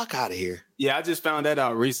fuck out of here. Yeah, I just found that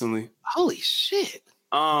out recently. Holy shit.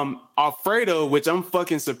 Alfredo, which I'm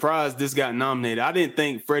fucking surprised this got nominated. I didn't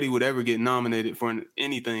think Freddie would ever get nominated for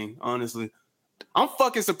anything, honestly. I'm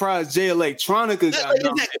fucking surprised Jay Electronica got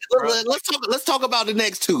nominated. Let's talk about the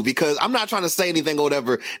next two, because I'm not trying to say anything or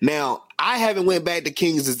whatever. Now, I haven't went back to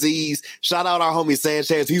King's Disease. Shout out our homie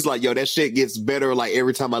Sanchez. He's like, yo, that shit gets better like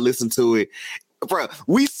every time I listen to it. bro,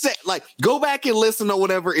 we said like go back and listen or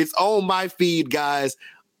whatever. It's on my feed, guys.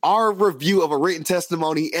 Our review of a written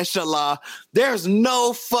testimony, inshallah. There's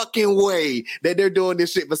no fucking way that they're doing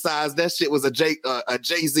this shit. Besides, that shit was a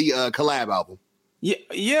Jay-Z collab album.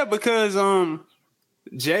 Yeah, because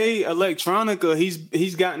Jay Electronica,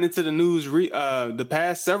 he's gotten into the news the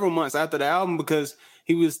past several months after the album because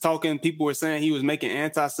he was talking. People were saying he was making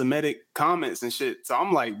anti-Semitic comments and shit. So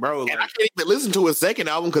I'm like, bro, like, and I can't even listen to his second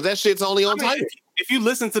album because that shit's only on Tidal. If you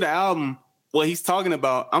listen to the album, what he's talking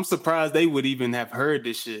about, I'm surprised they would even have heard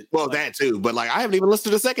this shit. Well, like, that too, but like I haven't even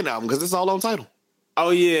listened to the second album because it's all on Tidal. Oh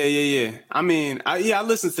yeah. I mean, I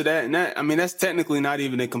listened to that, and that's technically not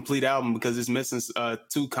even a complete album because it's missing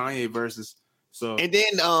 2 Kanye verses. So and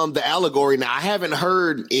then the Allegory. Now I haven't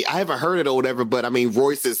heard it or whatever, but I mean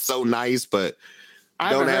Royce is so nice, but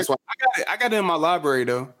don't ask why. I got it in my library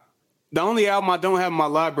though. The only album I don't have in my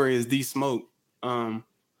library is D Smoke.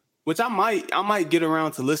 Which I might get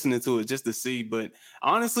around to listening to it just to see. But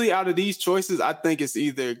honestly, out of these choices, I think it's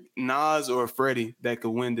either Nas or Freddie that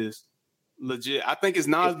could win this. Legit. I think it's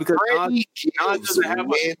Nas because Nas doesn't have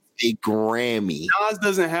a Grammy. Nas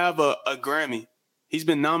doesn't have a Grammy. He's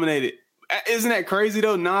been nominated. Isn't that crazy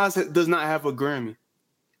though? Nas does not have a Grammy.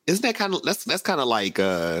 Isn't that kind of that's kind of like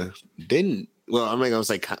well, I'm not gonna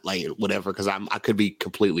say like whatever because I could be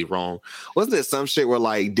completely wrong. Wasn't there some shit where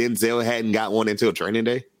like Denzel hadn't got one until Training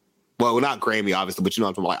Day? Well, not Grammy, obviously, but you know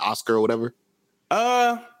what I'm talking about, like Oscar or whatever.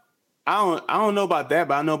 I don't know about that,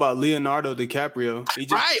 but I know about Leonardo DiCaprio.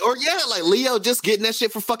 Right, or yeah, like Leo just getting that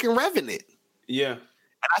shit for fucking Revenant. Yeah. And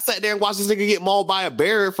I sat there and watched this nigga get mauled by a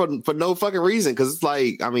bear for no fucking reason, because it's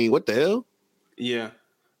like, I mean, what the hell? Yeah.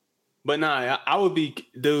 But nah, I would be,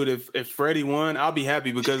 dude, if Freddie won, I'll be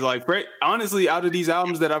happy because like honestly, out of these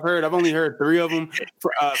albums that I've heard, I've only heard 3 of them.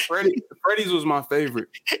 Freddie's was my favorite.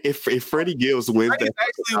 If Freddie Gibbs wins, that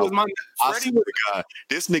actually was my God,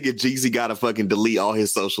 this nigga Jeezy gotta fucking delete all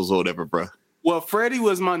his socials or whatever, bro. Well, Freddie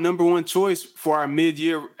was my number 1 choice for our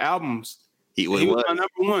mid-year albums. He was my number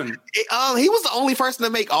 1. He was the only person to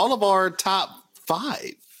make all of our top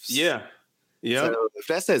 5. Yeah. So if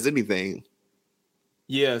that says anything.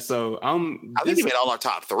 Yeah, so I think he made all our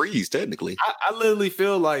top 3s technically. I literally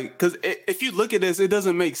feel like, because if you look at this, it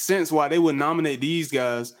doesn't make sense why they would nominate these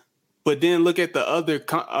guys, but then look at the other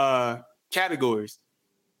categories.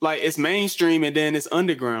 Like it's mainstream and then it's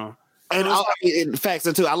underground. And in fact,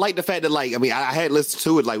 so too, I like the fact that like, I mean, I had listened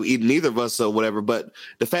to it like neither of us or whatever, but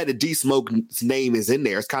the fact that D Smoke's name is in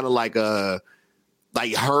there, it's kind of like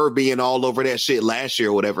her being all over that shit last year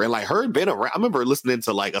or whatever. And like her been around. I remember listening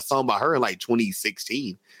to like a song by her in like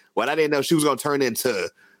 2016. But I didn't know she was gonna turn into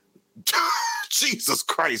Jesus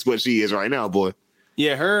Christ what she is right now, boy.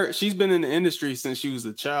 Yeah, she's been in the industry since she was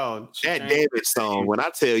a child. That David song, when I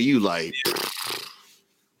tell you like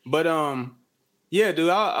But yeah, dude,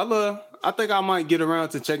 I think I might get around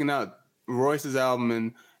to checking out Royce's album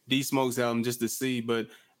and D Smoke's album just to see, but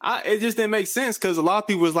it just didn't make sense because a lot of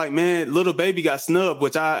people was like, man, Little Baby got snubbed,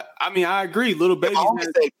 which I mean, I agree. Little Baby. My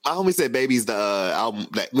homie said Baby's the album,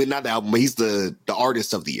 not the album, but he's the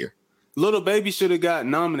artist of the year. Little Baby should have got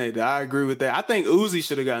nominated. I agree with that. I think Uzi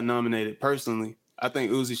should have got nominated, personally. I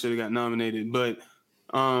think Uzi should have got nominated. But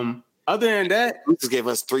other than that, Uzi gave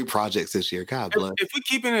us 3 projects this year. God bless. If we're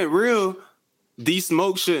keeping it real, D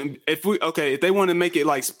Smoke shouldn't. If they want to make it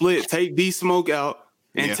like split, take D Smoke out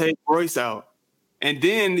and take Royce out. And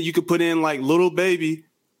then you could put in like Little Baby,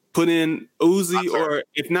 put in Uzi, or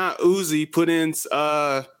if not Uzi, put in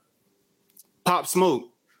Pop Smoke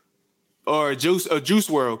or Juice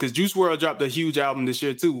WRLD, because Juice WRLD dropped a huge album this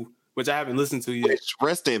year too, which I haven't listened to yet.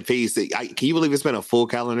 Rest in peace. Can you believe it's been a full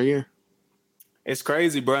calendar year? It's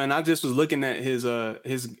crazy, bro. And I just was looking at his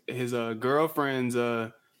girlfriend's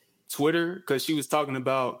Twitter because she was talking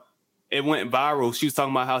about it went viral. She was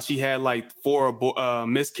talking about how she had like 4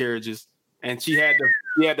 miscarriages. And she had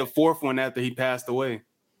the 4th one after he passed away.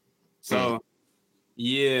 So,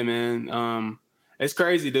 yeah, man. It's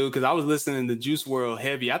crazy, dude, because I was listening to Juice WRLD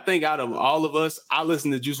heavy. I think out of all of us, I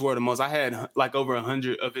listened to Juice WRLD the most. I had like over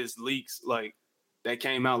 100 of his leaks, like that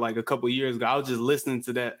came out like a couple years ago. I was just listening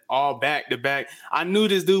to that all back to back. I knew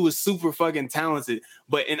this dude was super fucking talented,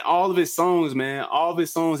 but in all of his songs, man,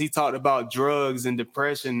 he talked about drugs and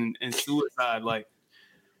depression and suicide, like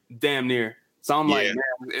damn near. So I'm like, man,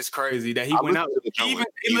 it's crazy that he went out. He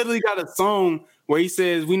literally got a song where he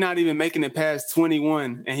says, we're not even making it past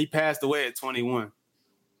 21, and he passed away at 21.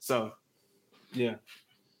 So, yeah.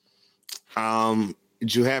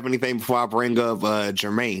 Did you have anything before I bring up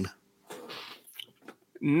Jermaine?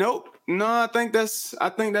 Nope. No, I think that's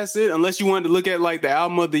it. Unless you wanted to look at like the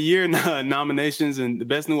album of the year nominations and the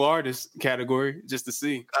best new artist category, just to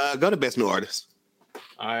see. Go to best new artist.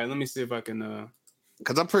 All right, let me see if I can.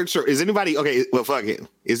 Because I'm pretty sure. Is anybody okay? Well, fuck it.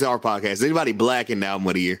 It's our podcast. Is anybody black in the album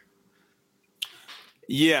of the year?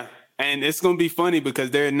 Yeah, and it's gonna be funny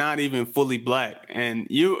because they're not even fully black, and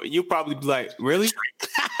you probably be like, really?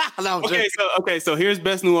 No, so here's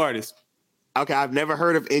best new artist. Okay, I've never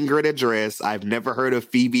heard of Ingrid Address. I've never heard of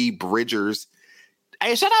Phoebe Bridgers.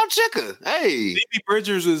 Hey, shout out Chicka. Hey, Phoebe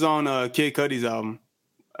Bridgers was on Kid Cudi's album.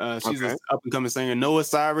 She's an up and coming singer. Noah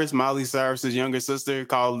Cyrus, Miley Cyrus's younger sister,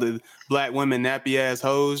 called the Black Women Nappy Ass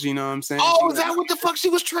Hoes. You know what I'm saying? Oh, is that what the fuck she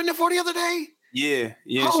was trending for the other day? Yeah.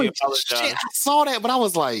 Holy She apologized. shit, I saw that, but I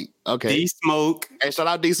was like, okay. D Smoke. Hey, shout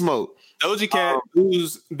out D Smoke. Doja Cat,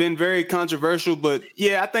 who's been very controversial, but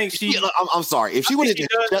yeah, I think she. I'm sorry. If she would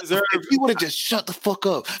have just shut the fuck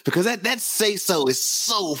up, because that say so is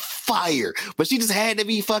so fire, but she just had to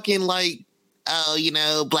be fucking like, oh, you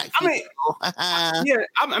know, black people. I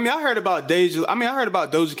heard about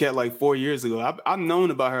Doja Cat like 4 years ago. I've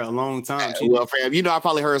known about her a long time. Well, fam, you know, I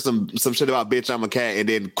probably heard some shit about bitch I'm a cat, and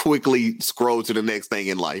then quickly scroll to the next thing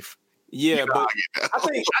in life. Yeah, but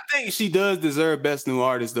I think she does deserve best new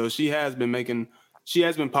artist though. She has been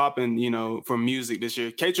popping, you know, for music this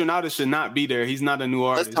year. Kaytranada should not be there. He's not a new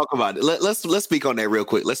artist. Let's talk about it. Let's speak on that real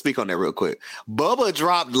quick. Bubba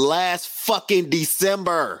dropped last fucking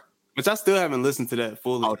December. Which I still haven't listened to that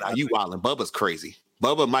fully. Oh, no, you wildin'. Bubba's crazy.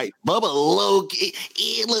 Bubba low. Look,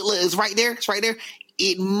 it's right there. It's right there.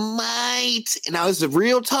 It might. Now, it's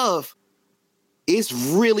real tough. It's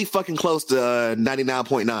really fucking close to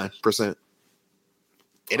 99.9%.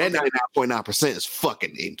 And that 99.9% is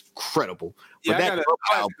fucking incredible. Yeah, I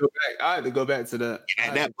had to go back to that.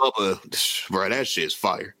 And that Bubba, bro, that shit's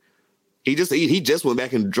fire. He just went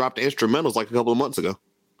back and dropped the instrumentals like a couple of months ago.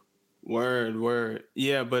 Word.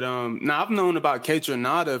 Yeah, but now I've known about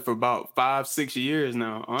Kaytranada for about 5-6 years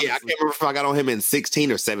now. Honestly. Yeah, I can't remember if I got on him in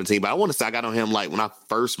 16 or 17, but I want to say I got on him like when I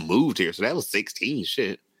first moved here, so that was 16.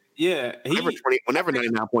 Shit. Yeah, whenever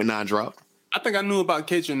 99.9 dropped. I think I knew about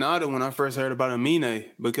Kaytranada when I first heard about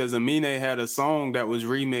Amine, because Amine had a song that was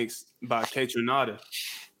remixed by Kaytranada,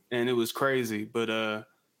 and it was crazy. But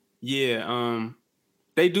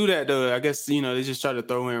they do that though. I guess, you know, they just try to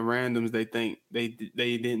throw in randoms they think they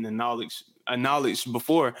didn't acknowledge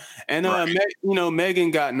before. And right.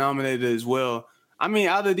 Megan got nominated as well. I mean,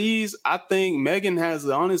 out of these, I think Megan has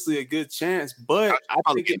honestly a good chance, but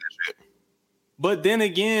but then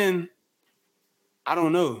again, I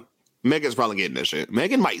don't know. Megan's probably getting that shit.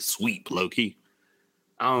 Megan might sweep low key.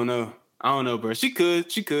 I don't know, bro. She could,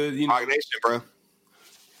 you know. Nation, bro.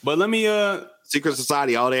 But let me Secret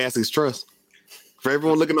Society, all they ask is trust. For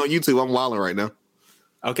everyone looking on YouTube, I'm wilding right now.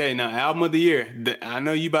 Okay, now album of the year. I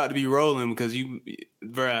know you about to be rolling because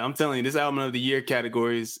bro, I'm telling you, this album of the year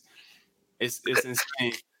category is insane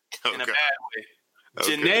in a bad way.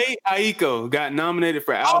 Okay. Jhené Aiko got nominated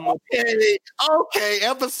for album. Okay,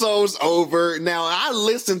 episode's over. Now I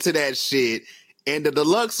listened to that shit, and the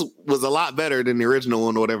deluxe was a lot better than the original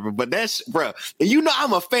one or whatever. But that's, bro, you know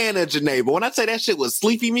I'm a fan of Jhené, but when I say that shit was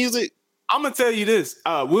sleepy music, I'm gonna tell you this.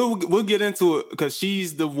 We'll get into it because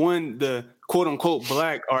she's the quote unquote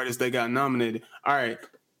black artist that got nominated. All right,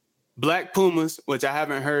 Black Pumas, which I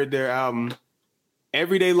haven't heard their album.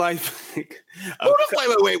 Everyday Life. Wait.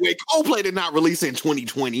 Coldplay did not release in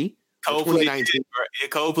 2020.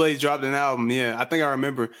 Coldplay dropped an album. Yeah, I think I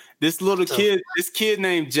remember. This kid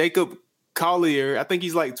named Jacob Collier, I think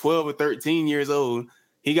he's like 12 or 13 years old.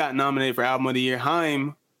 He got nominated for album of the year.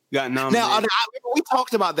 Haim got nominated. Now, we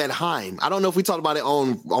talked about that Haim. I don't know if we talked about it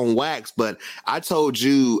on Wax, but I told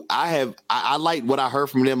you I like what I heard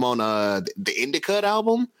from them on the Indica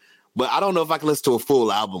album. But I don't know if I can listen to a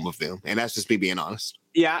full album of them, and that's just me being honest.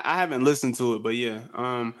 Yeah, I haven't listened to it, but yeah,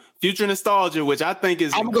 Future Nostalgia, which I think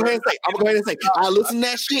is. I'm gonna go ahead and say, I listened to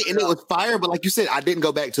that shit, and it was fire. But like you said, I didn't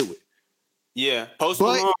go back to it. Yeah,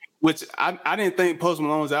 Malone, which I didn't think Post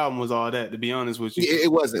Malone's album was all that. To be honest with you, it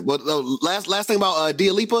wasn't. But last thing about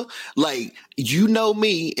Dua Lipa, like, you know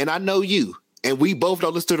me, and I know you, and we both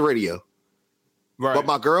don't listen to the radio. Right. But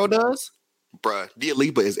my girl does, bruh. Dua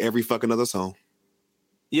Lipa is every fucking other song.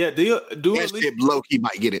 Yeah, Dua Lipa, shit low key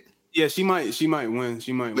might get it. Yeah, she might win.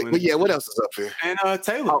 But yeah, what else is up here? And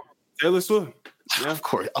Taylor Swift. Yeah. Of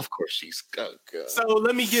course she's good. So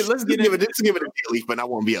let's give it a Dua Lipa, but I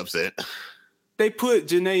won't be upset. They put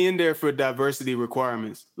Jhené in there for diversity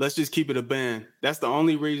requirements. Let's just keep it a band. That's the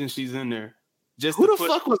only reason she's in there. Who the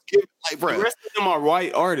fuck was giving, like, bro? The rest of them are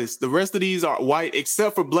white artists. The rest of these are white,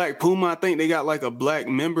 except for Black Puma. I think they got like a black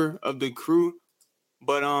member of the crew,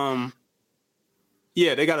 but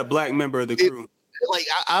yeah, they got a black member of the crew. Like,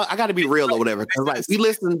 I got to be real or whatever. Because like, we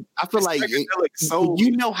listen, I feel like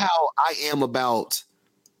you know how I am about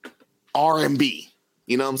R&B.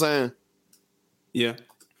 You know what I'm saying? Yeah.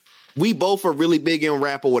 We both are really big in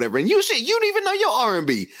rap or whatever. And you don't even know your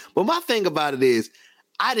R&B. But my thing about it is,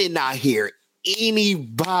 I did not hear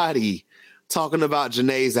anybody talking about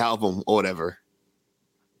Janae's album or whatever.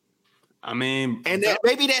 I mean, and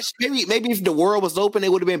maybe if the world was open,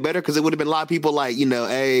 it would have been better because it would have been a lot of people like,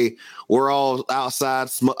 hey, we're all outside.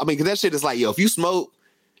 I mean, because that shit is like, yo, if you smoke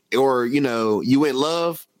or, you in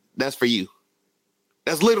love, that's for you.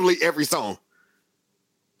 That's literally every song.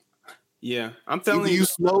 Yeah, I'm telling you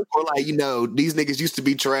smoke or like, these niggas used to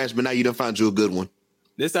be trash, but now you done found you a good one.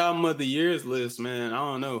 This album of the years list, man, I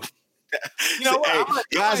don't know.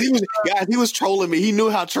 Guys, he was trolling me. He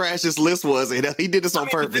knew how trash this list was, and he did this on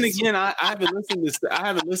purpose. Then again, I haven't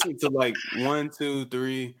listened to like 1, 2,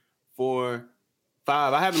 3, 4,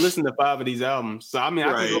 5. I haven't listened to 5 of these albums, so I mean,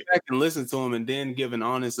 I can go back and listen to them and then give an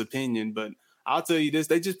honest opinion. But I'll tell you this: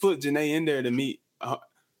 they just put Janae in there to meet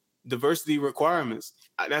diversity requirements.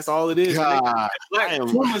 That's all it is. Black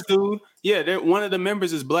Pumas, dude. Yeah, one of the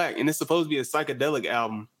members is black, and it's supposed to be a psychedelic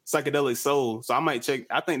album, psychedelic soul. So I might check.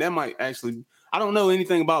 I think that might actually. I don't know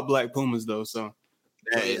anything about Black Pumas though, so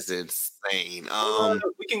that is insane.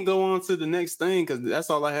 We can go on to the next thing because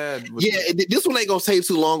that's all I had. This one ain't gonna take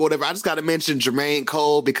too long or whatever. I just got to mention Jermaine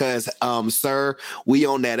Cole because, sir, we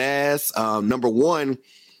on that ass. Number one,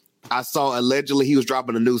 I saw allegedly he was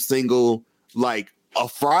dropping a new single like a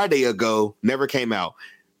Friday ago, never came out.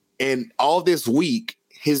 And all this week,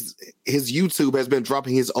 his YouTube has been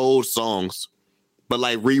dropping his old songs, but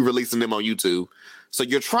like re-releasing them on YouTube. So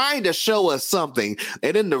you're trying to show us something.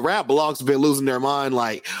 And then the rap blogs have been losing their mind,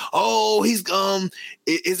 like, oh, he's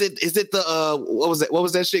is it the what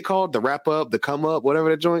was that shit called? The wrap up, the come up,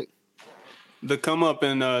 whatever that joint? The come up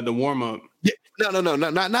and the warm up. Yeah. No,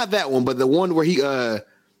 not that one, but the one where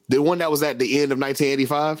the one that was at the end of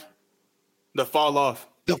 1985. The fall off.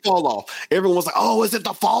 The fall off. Everyone was like, oh, is it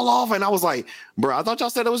the fall off? And I was like, bro, I thought y'all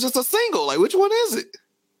said it was just a single. Like, which one is it?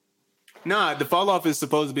 Nah, the fall off is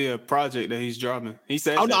supposed to be a project that he's dropping. He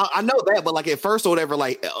said, "Oh no, I know that, but like at first or whatever,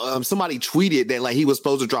 like somebody tweeted that like he was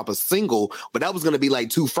supposed to drop a single, but that was going to be like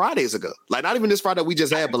 2 Fridays ago. Like not even this Friday we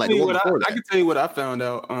just had, but like the one before that. I can tell you what I found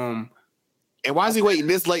out. And why is he waiting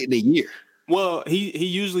this late in the year? Well, he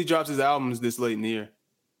usually drops his albums this late in the year.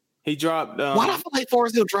 He dropped. Why do I feel like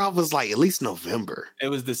Forest Hill Drive was like at least November? It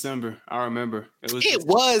was December. I remember. It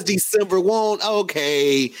was December.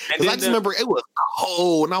 Okay. Because I just remember it was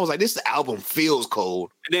cold, and I was like, this album feels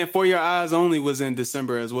cold. And then For Your Eyes Only was in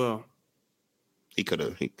December as well. He could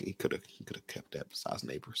have kept that besides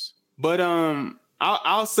Neighbors. But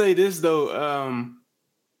I'll say this though.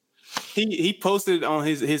 He posted on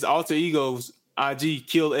his alter ego's IG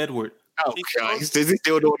Kill Edward. Oh God, is he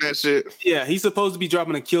still doing that shit? Yeah, he's supposed to be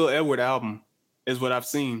dropping a Kill Edward album, is what I've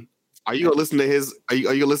seen. Are you gonna listen to his? Are you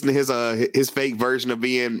gonna listen to his fake version of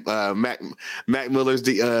being Mac Miller's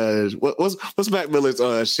what's Mac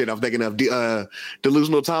Miller's shit? I'm thinking of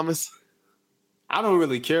Delusional Thomas. I don't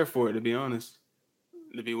really care for it, to be honest.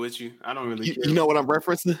 To be with you, I don't really. You know what I'm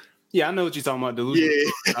referencing? Yeah, I know what you're talking about. Delusional.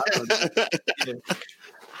 Yeah.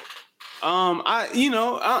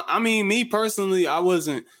 I mean, me personally, I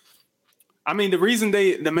wasn't. I mean,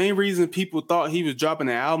 the main reason people thought he was dropping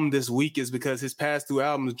an album this week is because his past 2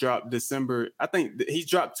 albums dropped December. I think he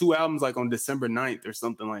dropped 2 albums like on December 9th or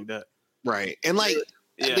something like that. Right. And like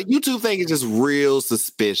the YouTube thing is just real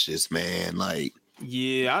suspicious, man. Like,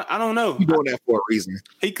 yeah, I don't know. He's doing that for a reason.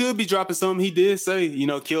 He could be dropping something. He did say,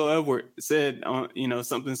 Kill Edward said,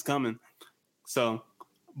 something's coming. So,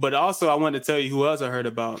 but also I wanted to tell you who else I heard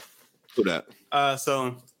about. Who that?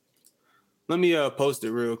 So let me post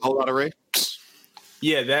it real quick. Whole Lot of Red?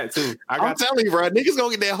 Yeah, that too. I'm telling you, bro, niggas gonna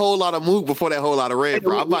get that Whole Lot of Mook before that Whole Lot of Red,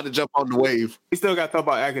 bro. I'm about to jump on the wave. We still got to talk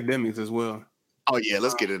about academics as well. Oh yeah,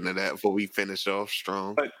 let's get into that before we finish off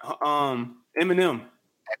strong. But Eminem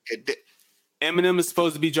is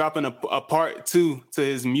supposed to be dropping a part 2 to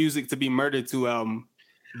his Music to Be Murdered To album.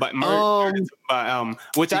 But Murdered by album,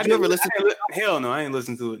 which I didn't listen to. Hell no, I ain't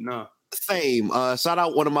listened to it. No. Same. Shout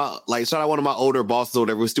out one of my older bosses or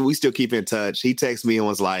whatever. We still keep in touch. He texted me and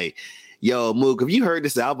was like, yo, Mook, have you heard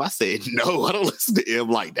this album? I said, no, I don't listen to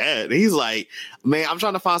him like that. And he's like, man, I'm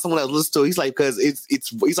trying to find someone that listens to it. He's like, because it's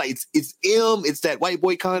him, it's that white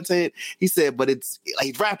boy content. He said, but it's like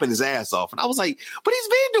he's rapping his ass off. And I was like, but he's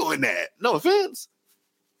been doing that. No offense.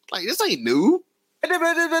 Like, this ain't new.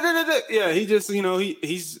 Yeah, he just,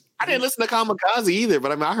 he's. I didn't listen to Kamikaze either,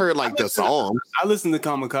 but I mean, I heard like the songs. I listened to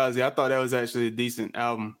Kamikaze. I thought that was actually a decent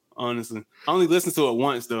album, honestly. I only listened to it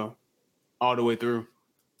once though, all the way through.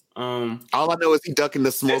 All I know is he ducking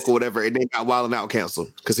the smoke or whatever, and then got Wild 'N Out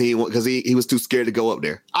canceled because he was too scared to go up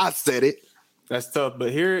there. I said it. That's tough.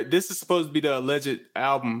 But here, this is supposed to be the alleged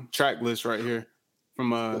album track list right here.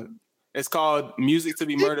 From it's called "Music to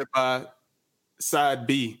Be Murdered" by Side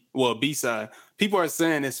B. Well, B side. People are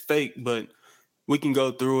saying it's fake, but we can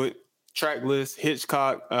go through it. Track list: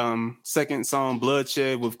 Hitchcock, second song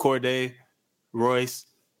 "Bloodshed" with Corday, Royce.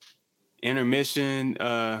 Intermission,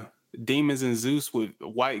 Demons and Zeus with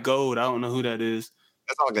White Gold. I don't know who that is.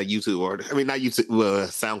 That's like a YouTube artist. I mean, not YouTube,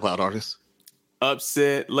 SoundCloud artist.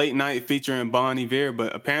 Upset, Late Night featuring Bon Iver,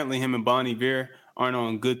 but apparently him and Bon Iver aren't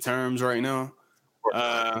on good terms right now.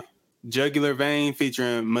 Jugular Vein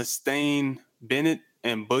featuring Mustaine Bennett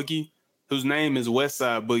and Boogie, whose name is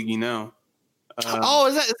Westside Boogie now. Is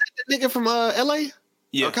that the nigga from LA?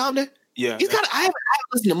 Yeah. Or Compton? Yeah. I haven't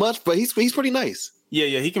listened to much, but he's pretty nice.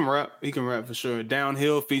 Yeah, he can rap. He can rap for sure.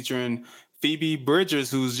 Downhill featuring Phoebe Bridgers,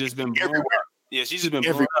 who's just been blown up. Yeah, she's just been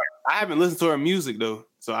blown up. I haven't listened to her music though,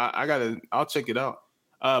 so I'll check it out.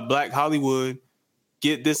 Black Hollywood,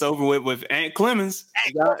 Get This Over with Ant Clemens.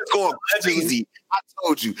 It's going crazy. I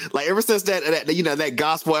told you, like ever since that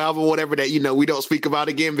gospel album, whatever that we don't speak about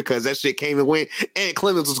again because that shit came and went. Ant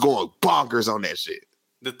Clemens was going bonkers on that shit.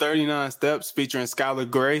 The 39 Steps featuring Skylar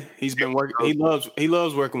Grey. He's been working. He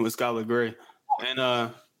loves working with Skylar Grey.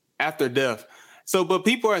 And After Death. So, but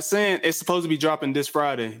people are saying it's supposed to be dropping this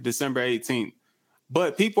Friday, December 18th.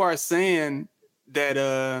 But people are saying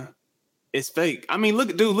that it's fake. I mean, look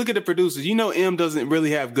at the producers. M doesn't really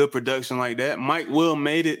have good production like that. Mike Will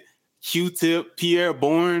made it. Q-Tip, Pierre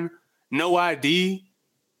Bourne, No ID.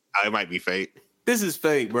 It might be fake. This is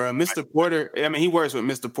fake, bro. Mr. Porter. I mean, he works with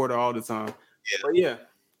Mr. Porter all the time. Yeah. But yeah,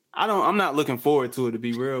 I'm not looking forward to it, to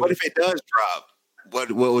be real. What if it does drop?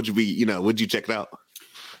 What would you be? Would you check it out?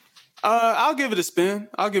 I'll give it a spin.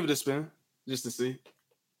 Just to see.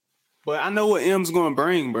 But I know what M's going to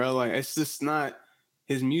bring, bro. Like, it's just not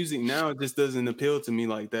his music now. It just doesn't appeal to me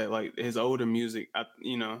like that. Like his older music,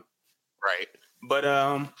 Right. But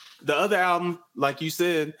the other album, like you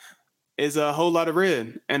said, is A Whole Lot of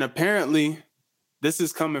Red, and apparently, this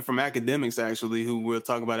is coming from academics actually, who we'll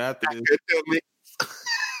talk about after this.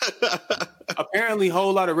 Apparently,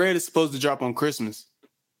 Whole Lot of Red is supposed to drop on Christmas.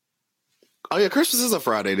 Oh yeah, Christmas is a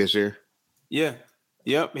Friday this year. Yeah.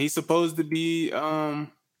 Yep. He's supposed to be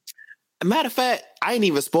matter of fact, I ain't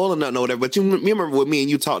even spoiling nothing or whatever, but you remember what me and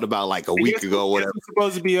you talked about like a week ago or whatever. He's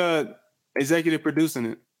supposed to be executive producing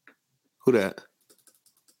it. Who that?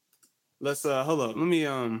 Let's hold up. Let me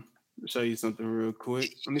show you something real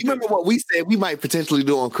quick. Remember what we said we might potentially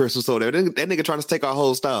do on Christmas or whatever. That nigga trying to take our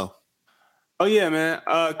whole style. Oh yeah, man.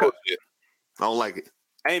 I don't like it.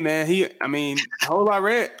 Hey man, A Whole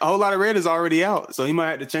Lot of Red is already out, so he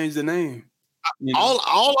might have to change the name.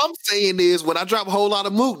 All I'm saying is when I drop a whole lot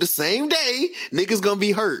of Mook the same day, niggas gonna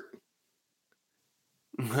be hurt.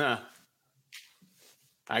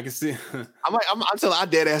 I can see. I'm telling I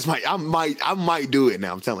dead ass I might do it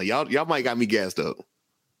now. I'm telling y'all might got me gassed up.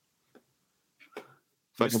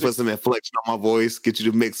 If I can put some inflection on my voice, get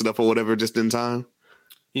you to mix it up or whatever just in time.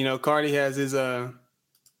 Cardi has his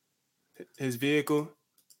vehicle.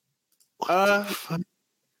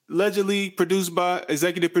 Allegedly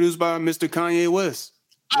executive produced by Mr. Kanye West.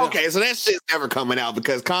 Yeah. Okay, so that shit's never coming out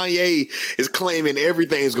because Kanye is claiming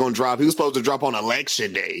everything's gonna drop. He was supposed to drop on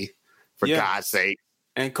election day, for God's sake.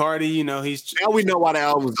 And Cardi, he's now we know why the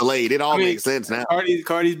album's delayed. It all makes sense now.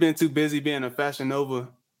 Cardi's been too busy being a Fashion Nova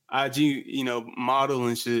IG, model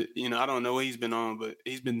and shit. I don't know what he's been on, but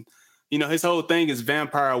he's been, his whole thing is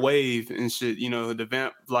vampire wave and shit. The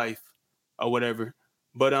vamp life or whatever.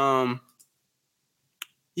 But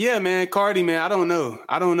yeah, man, Cardi, man, I don't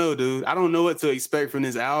know, dude. I don't know what to expect from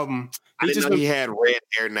this album. He had red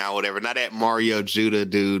hair now, whatever. Not that Mario Judah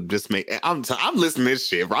dude. I'm listening to this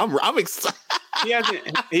shit, bro. I'm excited.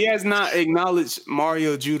 He has not acknowledged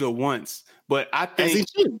Mario Judah once, but I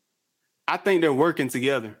think they're working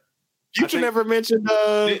together. You never mentioned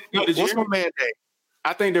what's my man name?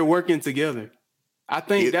 I think they're working together. I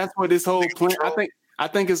think that's what this whole plan. I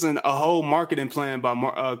think it's a whole marketing plan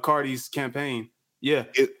by Cardi's campaign. Yeah,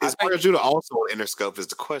 is Mario Judah also on Interscope? Is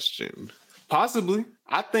the question? Possibly.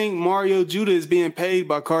 I think Mario Judah is being paid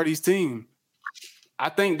by Cardi's team. I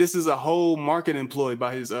think this is a whole marketing ploy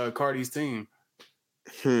by his Cardi's team.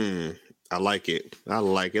 I like it.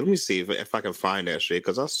 Let me see if I can find that shit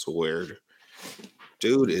because I swear,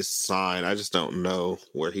 dude is signed. I just don't know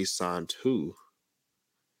where he's signed to.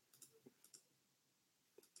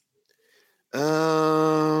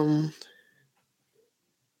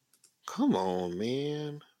 Come on,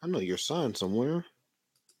 man. I know you're signed somewhere.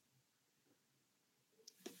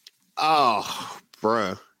 Oh,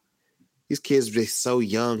 bruh. These kids are just so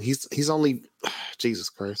young. He's only Jesus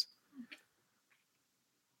Christ.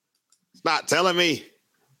 Not telling me.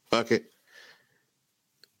 Fuck it.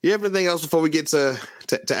 You have anything else before we get to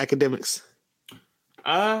academics?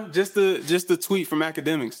 Just the tweet from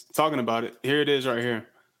Academics talking about it. Here it is right here.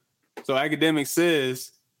 So Academics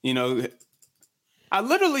says, I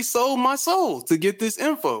literally sold my soul to get this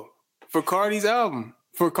info for Cardi's album,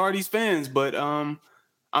 for Cardi's fans. But I'm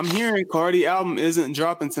hearing Cardi album isn't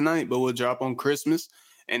dropping tonight, but will drop on Christmas.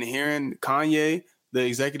 And hearing Kanye, the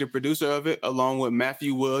executive producer of it, along with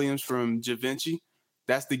Matthew Williams from Javinci,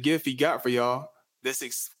 that's the gift he got for y'all. This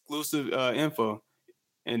exclusive info.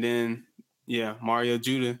 And then, Mario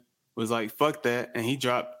Judah was like, fuck that. And he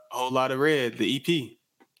dropped A Whole Lot of Red, the EP,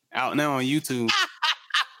 out now on YouTube.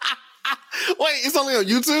 Wait, it's only on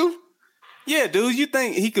YouTube? Yeah, dude. You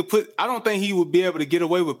think he could I don't think he would be able to get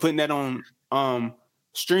away with putting that on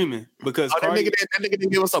streaming because that nigga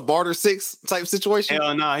didn't give us a barter 6 type situation?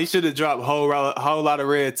 Hell nah, he should have dropped Whole Lot of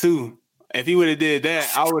Red too. If he would have did that,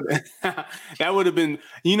 I would. That would have been.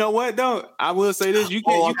 You know what though? I will say this: you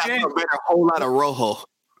can't. A Whole Lot of Rojo.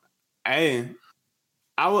 Hey,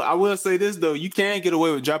 I will say this though: you can't get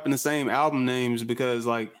away with dropping the same album names because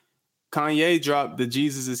like Kanye dropped the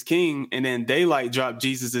Jesus is King, and then Daylight dropped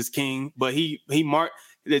Jesus is King, but he marked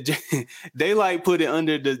the Daylight put it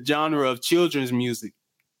under the genre of children's music.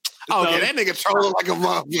 Okay, that nigga trolling like a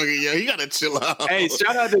motherfucker, yo. You gotta chill out. Hey,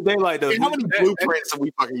 shout out to Daylight though. How many blueprints have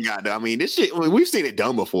we fucking got? Though? I mean, this shit. We've seen it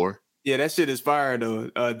done before. Yeah, that shit is fire though.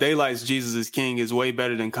 Daylight's Jesus is King is way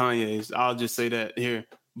better than Kanye's. I'll just say that here.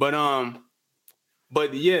 But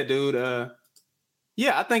yeah, dude.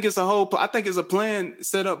 I think it's a plan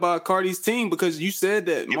set up by Cardi's team because you said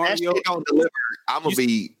that Mario that don't deliver. I'm gonna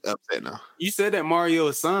be upset now. You said that Mario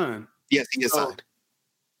is signed. Yes, he is signed.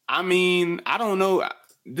 I mean, I don't know.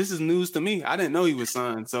 This is news to me. I didn't know he was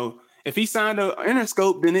signed. So if he signed an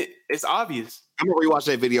Interscope, then it's obvious. I'm gonna rewatch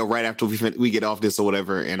that video right after we get off this or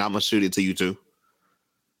whatever, and I'm gonna shoot it to you too.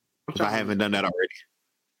 If I haven't done that already.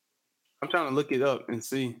 I'm trying to look it up and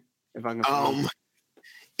see if I can.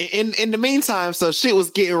 In the meantime, so shit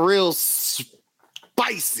was getting real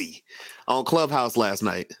spicy on Clubhouse last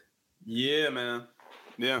night. Yeah, man.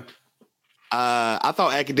 Yeah. I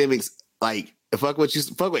thought Academics like fuck what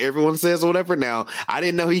everyone says or whatever. Now I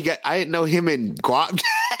didn't know him and Guap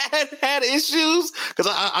had issues because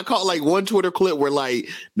I caught like one Twitter clip where like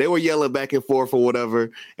they were yelling back and forth or whatever,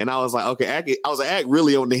 and I was like, okay, I was like, Act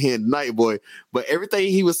really on the hand tonight, boy. But everything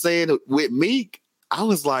he was saying with Meek, I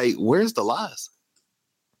was like, where's the lies?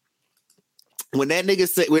 When that nigga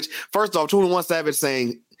said, which first off, 21 Savage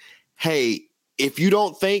saying, hey, if you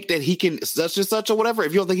don't think that he can such and such or whatever,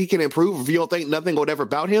 if you don't think he can improve, if you don't think nothing whatever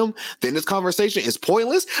about him, then this conversation is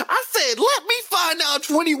pointless. I said, let me find out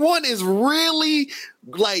 21 is really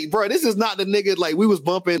like, bro, this is not the nigga like we was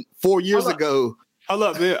bumping 4 years ago. Hold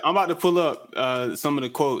up, man. I'm about to pull up some of the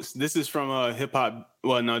quotes. This is from hip hop.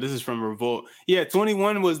 Well, no, this is from Revolt. Yeah,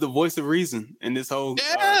 21 was the voice of reason in this whole.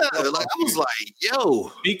 Yeah, like I was like,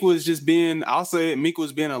 yo, Meek was just being. I'll say it. Meek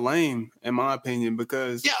was being a lame, in my opinion,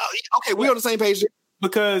 because. Yeah, okay, we on the same page.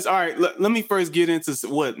 Because all right, let me first get into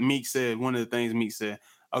what Meek said. One of the things Meek said.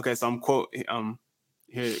 Okay, so I'm quoting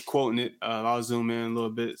it. I'll zoom in a little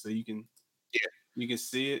bit so you can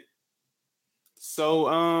see it.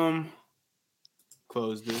 So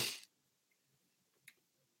close this.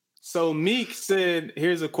 So Meek said,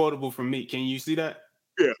 here's a quotable from Meek. Can you see that?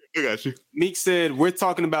 Yeah, I got you. Meek said, we're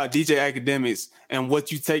talking about DJ Academics and what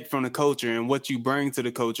you take from the culture and what you bring to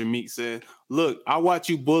the culture. Meek said, look, I watch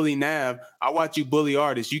you bully Nav. I watch you bully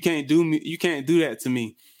artists. You can't do that to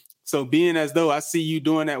me. So being as though I see you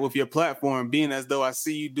doing that with your platform, being as though I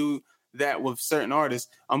see you do that with certain artists,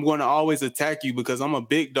 I'm going to always attack you because I'm a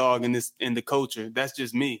big dog in the culture. That's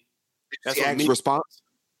just me. That's the actual response?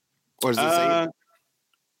 Or does it say it?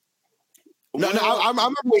 No, I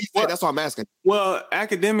remember what he said. That's what I'm asking. Well,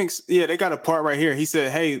 Academics, yeah, they got a part right here. He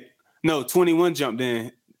said, hey, no, 21 jumped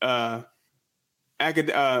in. 21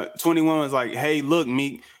 was like, hey, look,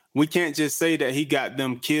 Meek, we can't just say that he got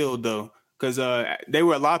them killed, though. Because a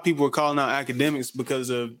lot of people were calling out Academics because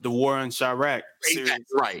of the war in Chirac series.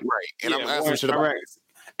 Right. And I'm asking shit about it.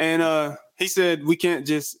 And he said, we can't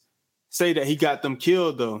just say that he got them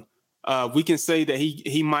killed, though. We can say that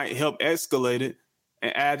he might help escalate it.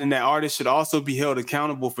 And adding that artists should also be held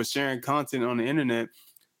accountable for sharing content on the internet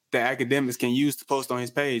that Academics can use to post on his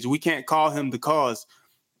page. We can't call him the cause.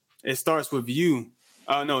 It starts with you.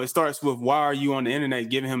 It starts with why are you on the internet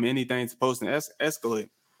giving him anything to post and escalate?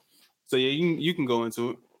 So yeah, you can go into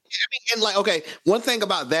it. I mean, and like, okay, one thing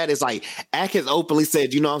about that is like Ak has openly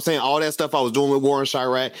said, you know what I'm saying, all that stuff I was doing with Warren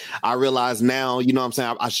Chirac, I realize now, you know what I'm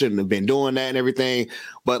saying, I shouldn't have been doing that and everything.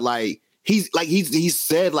 But like, he's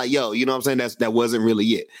said like, yo, you know what I'm saying? That wasn't really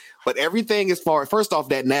it. But everything as far, first off,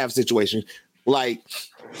 that Nav situation, like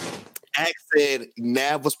Axe said,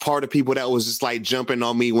 Nav was part of people that was just like jumping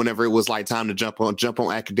on me whenever it was like time to jump on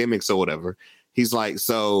academics or whatever. He's like,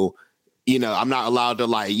 so, you know, I'm not allowed to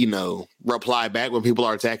like, you know, reply back when people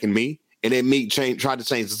are attacking me. And then Meek tried to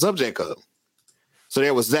change the subject of. So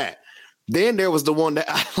there was that. Then there was the one that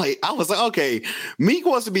I was like, okay, Meek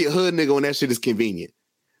wants to be a hood nigga when that shit is convenient.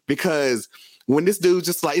 Because when this dude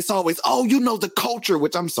just like, it's always, oh, you know, the culture,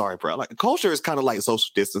 which I'm sorry, bro. Like, culture is kind of like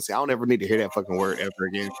social distancing. I don't ever need to hear that fucking word ever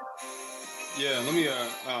again. Yeah, let me,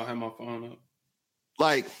 I'll have my phone up.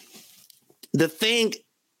 Like, the thing,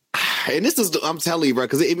 and this is, I'm telling you, bro,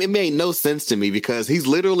 because it made no sense to me because he's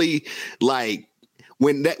literally like,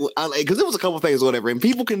 when that, because there was a couple of things or whatever, and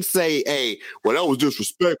people can say, hey, well, that was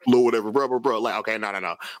disrespectful or whatever, bro. Like, okay,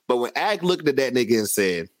 no. But when Ag looked at that nigga and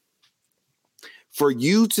said, for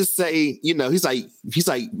you to say, you know, he's like,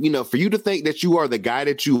 you know, for you to think that you are the guy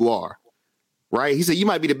that you are, right? He said, you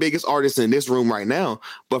might be the biggest artist in this room right now,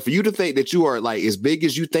 but for you to think that you are like as big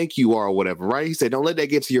as you think you are or whatever, right? He said, don't let that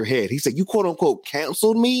get to your head. He said, you quote unquote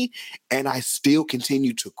canceled me and I still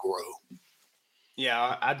continue to grow.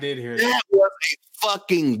 Yeah, I did hear that. That was a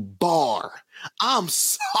fucking bar. I'm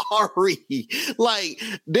sorry. Like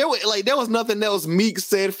there was nothing else Meek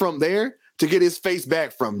said from there to get his face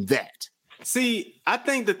back from that. See, I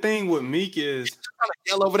think the thing with Meek is trying to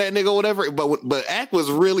yell over that nigga or whatever, but Ack was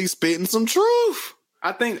really spitting some truth.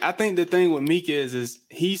 I think the thing with Meek is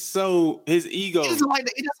he's so, his ego. He doesn't like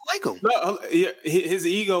him. No, his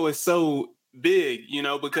ego is so big, you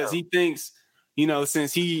know, because he thinks, you know,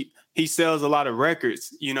 since he sells a lot of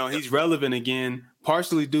records, you know, he's relevant again,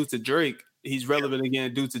 partially due to Drake. He's relevant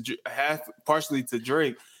again due to partially to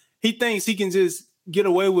Drake. He thinks he can just get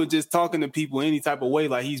away with just talking to people any type of way,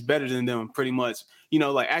 like he's better than them, pretty much. You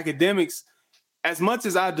know, like academics. As much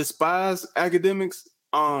as I despise academics,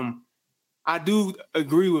 I do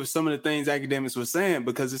agree with some of the things academics were saying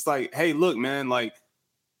because it's like, hey, look, man, like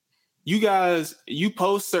you guys, you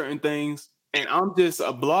post certain things, and I'm just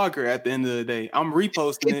a blogger at the end of the day. I'm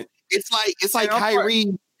reposting it. It's like Kyrie.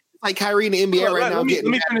 It's like Kyrie in the NBA right now.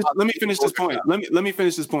 Let me finish this point. Let me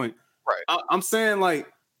finish this point. Right. I'm saying, like,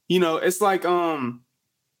 you know, it's like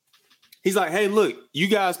he's like, hey, look, you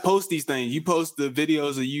guys post these things. You post the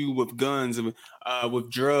videos of you with guns and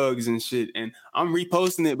with drugs and shit, and I'm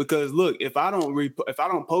reposting it because look, if I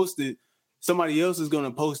don't post it, somebody else is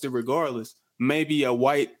gonna post it regardless. Maybe a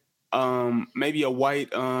white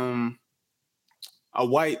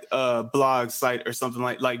blog site or something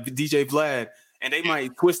like DJ Vlad, and they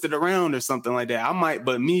might twist it around or something like that. I might,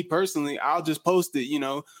 but me personally, I'll just post it, you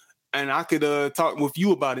know, and I could talk with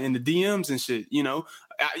you about it in the DMs and shit. You know,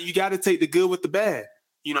 you got to take the good with the bad.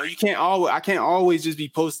 You know, I can't always just be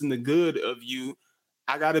posting the good of you.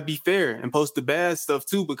 I got to be fair and post the bad stuff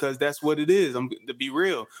too, because that's what it is. I'm to be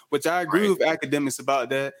real, which I agree with academics about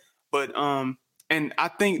that. But and I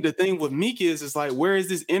think the thing with Meek is like, where is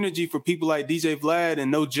this energy for people like DJ Vlad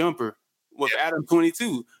and No Jumper with Adam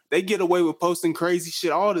 22? They get away with posting crazy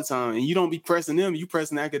shit all the time, and you don't be pressing them. You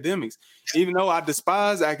pressing academics. Even though I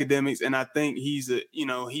despise academics, and I think he's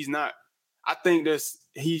not. I think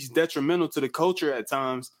he's detrimental to the culture at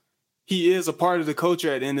times. He is a part of the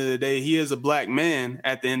culture at the end of the day. He is a black man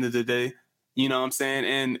at the end of the day. You know what I'm saying?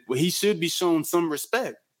 And he should be shown some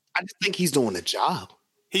respect. I just think he's doing a job.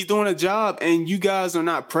 He's doing a job, and you guys are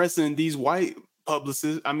not pressing these white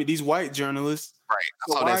publicists. I mean, these white journalists. Right.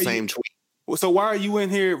 I saw that same tweet. So why are you in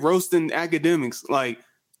here roasting academics? Like,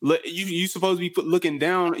 you supposed to be looking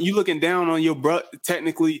down. You looking down on your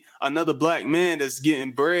technically another black man that's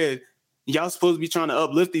getting bread. Y'all supposed to be trying to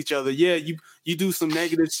uplift each other. Yeah, you do some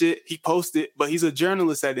negative shit. He posted, but he's a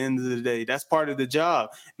journalist at the end of the day. That's part of the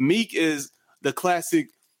job. Meek is the classic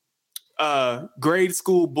grade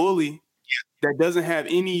school bully that doesn't have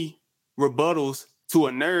any rebuttals to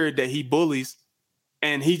a nerd that he bullies.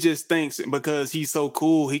 And he just thinks because he's so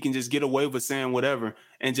cool, he can just get away with saying whatever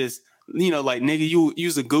and just, you know, like, nigga,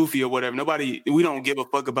 you's a goofy or whatever. We don't give a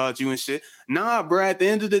fuck about you and shit. Nah, bro, at the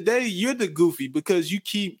end of the day, you're the goofy because you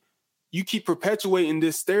keep perpetuating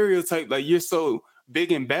this stereotype like you're so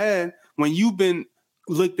big and bad when you've been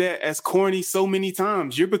looked at as corny so many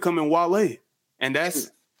times. You're becoming Wale. And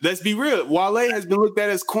let's be real. Wale has been looked at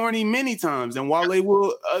as corny many times, and Wale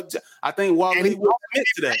will, I think Wale will admit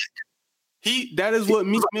to that. That is what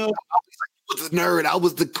Meek Mill. I was the nerd. I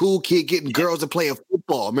was the cool kid getting girls to play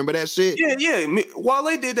football. Remember that shit? Yeah.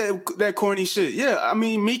 Wale did that corny shit. Yeah, I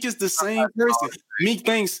mean, Meek is the same person. Meek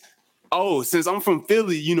thinks, oh, since I'm from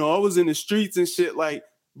Philly, you know, I was in the streets and shit. Like,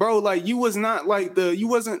 bro, like you wasn't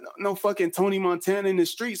no fucking Tony Montana in the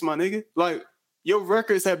streets, my nigga. Like your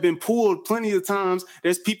records have been pulled plenty of times.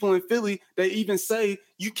 There's people in Philly that even say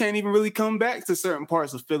you can't even really come back to certain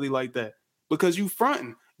parts of Philly like that because you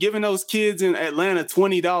fronting, giving those kids in Atlanta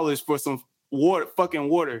 $20 for some fucking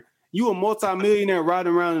water. You a multimillionaire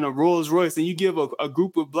riding around in a Rolls Royce and you give a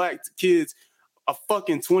group of black kids a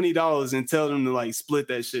fucking $20 and tell them to like split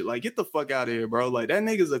that shit. Like, get the fuck out of here, bro. Like, that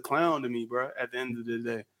nigga's a clown to me, bro, at the end of the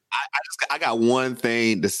day. I got one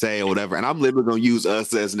thing to say or whatever, and I'm literally gonna use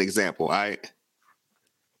us as an example, all right?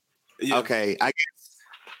 Yeah. Okay, I guess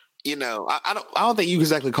I don't think you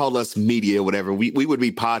exactly call us media or whatever. We would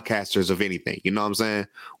be podcasters of anything, you know what I'm saying?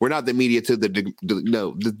 We're not the media to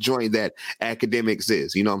the joint that academics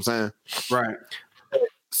is, you know what I'm saying? Right.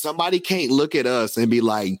 Somebody can't look at us and be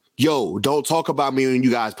like, yo, don't talk about me on you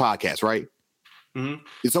guys' podcast, right? Mm-hmm.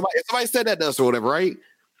 If somebody said that to us or whatever, right?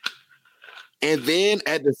 And then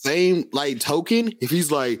at the same like token, if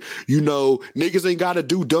he's like, niggas ain't got to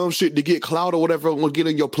do dumb shit to get clout or whatever, or get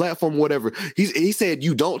on your platform or whatever. He said,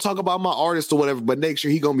 you don't talk about my artist or whatever, but next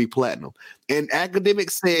year he going to be platinum. And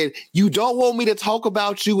Academics said, you don't want me to talk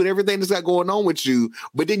about you and everything that's got going on with you,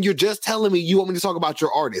 but then you're just telling me you want me to talk about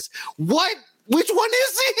your artist. What? Which one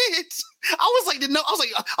is it? I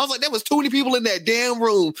was like, there was too many people in that damn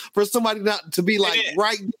room for somebody not to be like,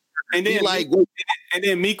 right. And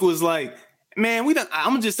then Meek was like, man,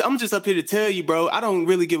 I'm just up here to tell you, bro. I don't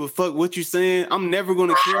really give a fuck what you're saying. I'm never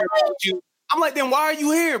gonna care about you. I'm like, then why are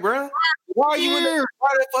you here, bro? Why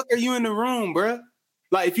the fuck are you in the room, bro?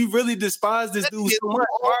 Like, if you really despise this dude so much,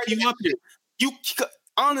 why are you up here? You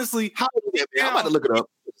honestly, I'm about to look it up.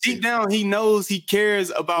 Deep down, he knows he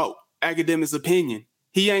cares about Academics' opinion.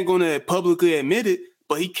 He ain't gonna publicly admit it,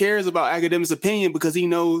 but he cares about Academics' opinion because he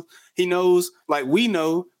knows, like we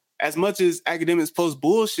know, as much as Academics post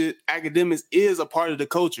bullshit, Academics is a part of the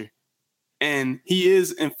culture. And he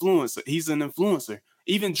is influencer. He's an influencer.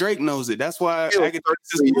 Even Drake knows it. That's why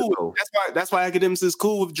Academics is cool. That's why Academics is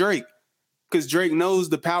cool with Drake. Because Drake knows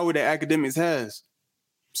the power that Academics has.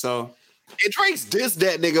 So, and Drake's dissed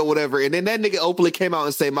that nigga or whatever. And then that nigga openly came out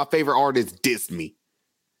and said, my favorite artist dissed me.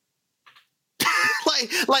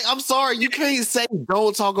 Like, I'm sorry, you can't say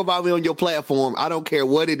don't talk about me on your platform. I don't care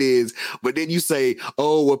what it is, but then you say,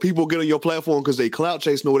 oh, well, people get on your platform because they clout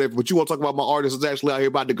chasing or whatever. But you want to talk about my artist is actually out here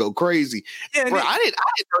about to go crazy. Yeah, bro, I didn't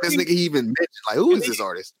know this nigga even mentioned. Like, who is this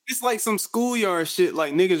artist? It's like some schoolyard shit,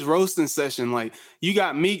 like niggas roasting session. Like, you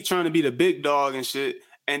got Meek trying to be the big dog and shit,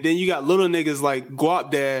 and then you got little niggas like Guap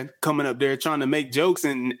Dad coming up there trying to make jokes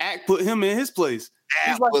and put him in his place.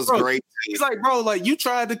 That was great. He's like, bro, like you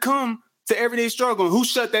tried to come to Everyday Struggle. Who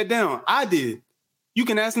shut that down? I did. You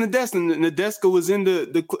can ask Nadeska. Nadeska was in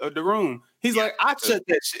the room. He's like, I shut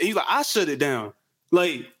that shit. He's like, I shut it down.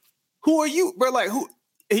 Like, who are you, bro? Like, who?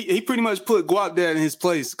 He pretty much put Guap Dad in his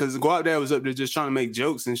place because Guap Dad was up there just trying to make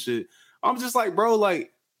jokes and shit. I'm just like, bro,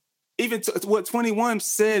 like, even what 21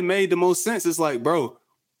 said made the most sense. It's like, bro,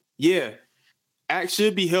 yeah, Act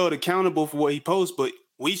should be held accountable for what he posts, but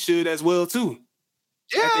we should as well too.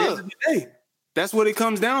 Yeah. At the end of the day, that's what it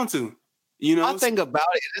comes down to. You know, I think about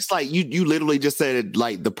it. It's like you literally just said it,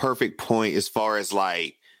 like the perfect point as far as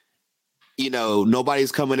like,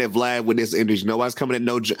 nobody's coming at Vlad with this energy. Nobody's coming at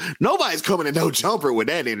no jumper with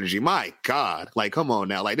that energy. My God, like, come on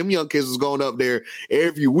now. Like, them young kids is going up there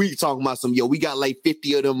every week talking about we got like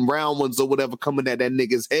 50 of them round ones or whatever coming at that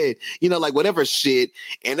nigga's head, like whatever shit.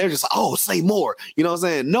 And they're just like, oh, say more. You know what I'm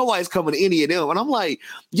saying? Nobody's coming to any of them. And I'm like,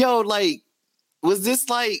 yo, like, was this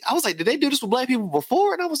like, I was like, did they do this with black people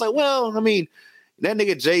before? And I was like, well, I mean, that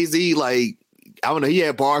nigga Jay-Z, like, I don't know, he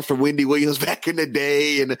had bars from Wendy Williams back in the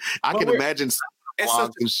day, and I can imagine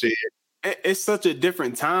some shit. It's such a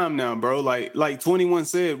different time now, bro. Like 21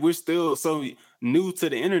 said, we're still so new to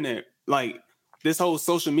the internet. Like, this whole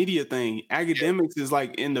social media thing, Academics is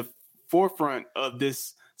like in the forefront of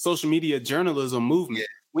this social media journalism movement. Yeah.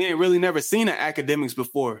 We ain't really never seen an Academics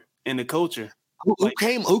before in the culture. Who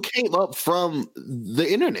came up from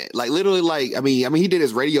the internet? Like, literally, like, I mean, he did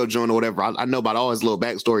his radio joint or whatever. I know about all his little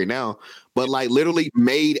backstory now, but like, literally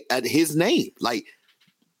made his name. Like,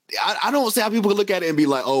 I don't see how people can look at it and be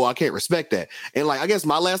like, oh, I can't respect that. And like, I guess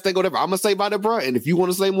my last thing, whatever I'm gonna say about it, bro. And if you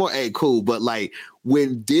want to say more, hey, cool. But like,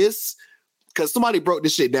 when this, because somebody broke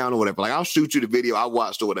this shit down or whatever, like, I'll shoot you the video I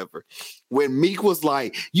watched or whatever. When Meek was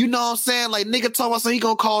like, you know what I'm saying? Like, nigga told us he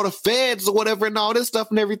gonna call the feds or whatever and all this stuff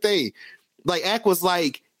and everything. Like, Ack was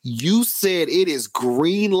like, you said it is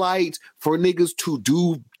green light for niggas to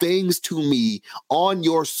do things to me on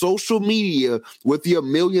your social media with your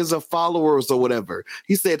millions of followers or whatever.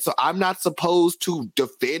 He said, so I'm not supposed to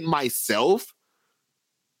defend myself?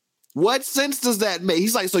 What sense does that make?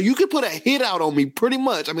 He's like, so you could put a hit out on me pretty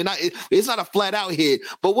much. I mean, it's not a flat out hit,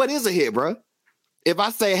 but what is a hit, bro? If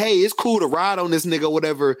I say, hey, it's cool to ride on this nigga,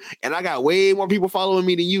 whatever, and I got way more people following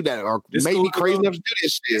me than you that are maybe crazy enough to do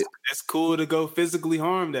this shit. It's cool to go physically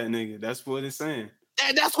harm that nigga. That's what it's saying.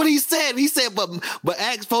 And that's what he said. He said, but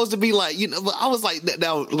Act's supposed to be like, but I was like,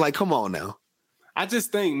 now, like, come on now. I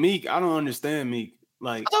just think Meek, I don't understand Meek.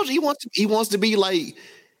 Like, I told you, he wants to be like,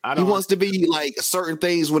 he wants to be like certain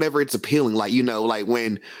things whenever it's appealing. Like, like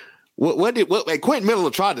when, like Quentin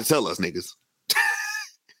Miller tried to tell us niggas.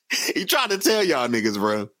 He tried to tell y'all niggas,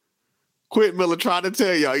 bro. Quentin Miller tried to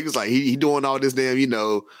tell y'all. He was like, he doing all this damn,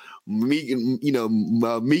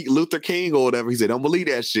 Meek Luther King or whatever. He said, don't believe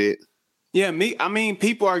that shit. Yeah, Meek. I mean,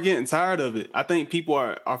 people are getting tired of it. I think people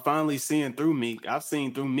are finally seeing through Meek. I've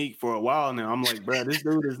seen through Meek for a while now. I'm like, bro, this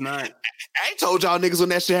dude is not. I told y'all niggas when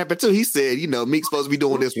that shit happened too. He said, Meek's supposed to be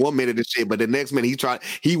doing this 1 minute of shit, but the next minute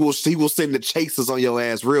he will send the chasers on your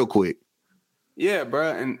ass real quick. Yeah,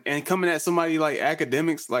 bro, and coming at somebody like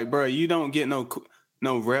Academics, like, bro, you don't get no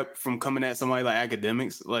rep from coming at somebody like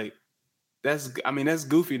Academics. Like, that's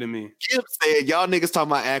goofy to me. Kip said, y'all niggas talking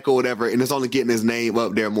about Ack or whatever, and it's only getting his name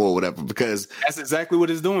up there more or whatever, because that's exactly what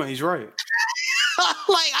it's doing. He's right.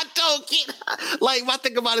 Like, I don't get, like, my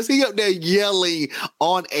thing about it is he up there yelling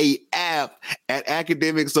on a app at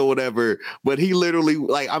Academics or whatever, but he literally,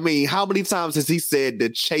 like, I mean, how many times has he said the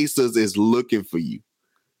chasers is looking for you?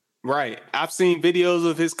 Right. I've seen videos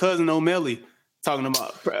of his cousin O'Malley talking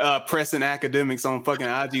about pressing Academics on fucking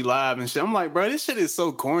IG Live and shit. I'm like, bro, this shit is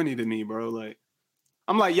so corny to me, bro. Like,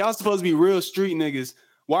 I'm like, y'all supposed to be real street niggas.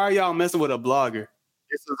 Why are y'all messing with a blogger?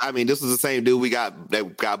 This is the same dude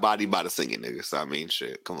that got bodied by the singing niggas. So, I mean,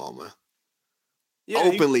 shit, come on, man. Yeah,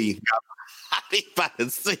 openly got bodied by the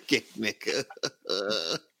singing nigga.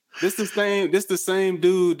 This the same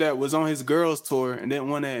dude that was on his girls tour and didn't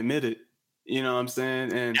want to admit it. You know what I'm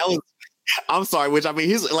saying? And I'm sorry, which I mean,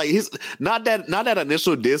 he's not that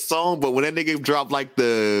initial diss song, but when that nigga dropped like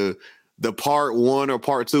the part 1 or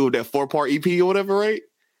part 2 of that 4-part EP or whatever, right?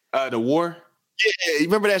 The War. Yeah, you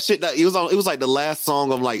remember that shit that it was like the last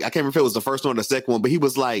song of, like, I can't remember if it was the first one or the second one, but he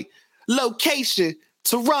was like, location,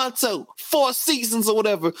 Toronto, 4 seasons or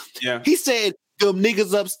whatever. Yeah. He said, them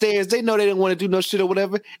niggas upstairs, they know they didn't want to do no shit or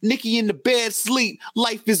whatever. Nikki in the bed, sleep,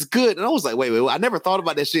 life is good. And I was like, wait, I never thought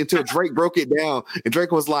about that shit until Drake broke it down. And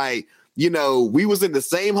Drake was like, we was in the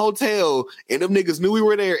same hotel and them niggas knew we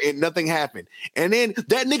were there and nothing happened. And then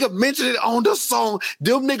that nigga mentioned it on the song.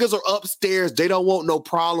 Them niggas are upstairs. They don't want no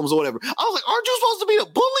problems or whatever. I was like, aren't you supposed to be the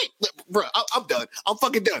bully? Bro, I'm done. I'm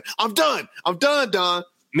fucking done. I'm done, Don.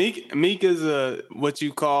 Meek is what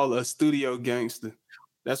you call a studio gangster.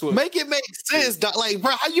 That's what make it make sense. Yeah. Like,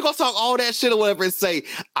 bro, how you gonna talk all that shit or whatever and say,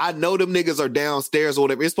 I know them niggas are downstairs or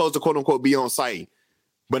whatever. It's supposed to quote unquote be on site.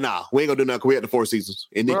 But nah, we ain't gonna do nothing. We had the 4 seasons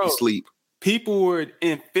and Nikki sleep. People were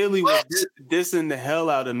in Philly were dissing the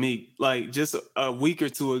hell out of Meek like just a week or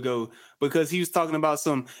two ago because he was talking about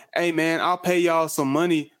hey man, I'll pay y'all some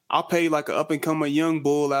money. I'll pay like an up and coming young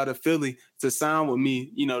bull out of Philly to sign with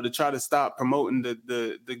me, to try to stop promoting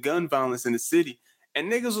the gun violence in the city. And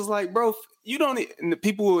niggas was like, bro, you don't. And the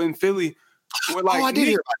people in Philly were like, I did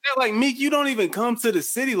hear they're like, Meek, you don't even come to the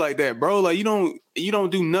city like that, bro. Like you don't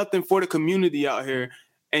do nothing for the community out here,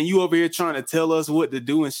 and you over here trying to tell us what to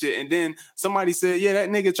do and shit. And then somebody said, yeah, that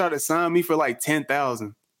nigga tried to sign me for like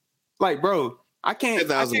 10,000. Like, bro, I can't.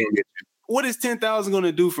 What is 10,000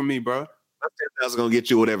 gonna do for me, bro? 10,000 gonna get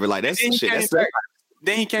you whatever. Like that's some shit.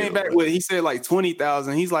 Then he came back with, he said like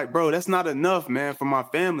 20,000. He's like, bro, that's not enough, man, for my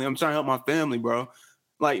family. I'm trying to help my family, bro.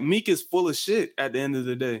 Like Meek is full of shit at the end of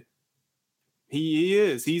the day. He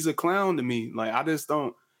is. He's a clown to me. Like I just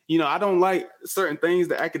don't, I don't like certain things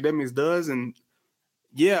that Academics does. And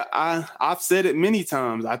yeah, I've said it many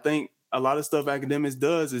times. I think a lot of stuff Academics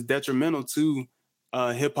does is detrimental to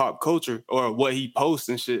hip hop culture or what he posts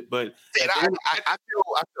and shit. But I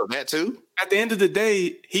feel that too. At the end of the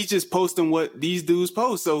day, he's just posting what these dudes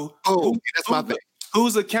post. So that's my thing.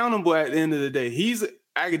 Who's accountable at the end of the day?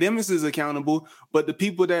 Academics is accountable, but the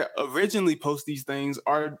people that originally post these things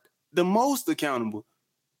are the most accountable.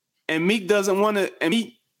 And Meek doesn't want to, and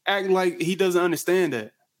Meek act like he doesn't understand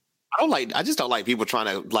that. I just don't like people trying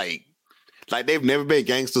to like they've never been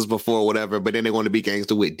gangsters before or whatever, but then they want to be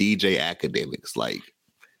gangster with DJ Academics. Like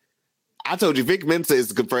I told you, Vic Mensa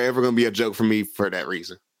is forever going to be a joke for me for that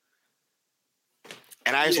reason.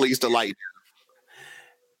 And I actually used to like,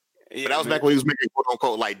 but that was back when he was making quote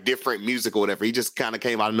unquote like different music or whatever. He just kind of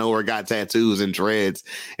came out of nowhere, got tattoos and dreads,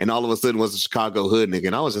 and all of a sudden was a Chicago hood nigga.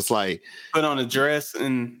 And I was just like, put on a dress,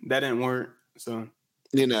 and that didn't work. So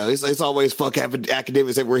it's always fuck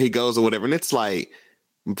Academics everywhere he goes or whatever. And it's like,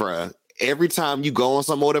 bruh. Every time you go on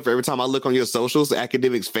something, whatever, every time I look on your socials, the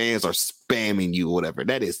Academics fans are spamming you, whatever.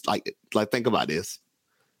 That is like think about this.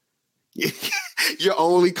 Your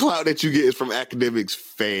only clout that you get is from Academics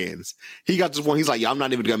fans. He got this one. He's like, yeah, I'm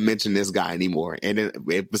not even gonna mention this guy anymore. And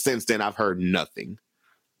then, since then, I've heard nothing.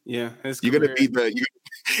 Yeah, you're gonna be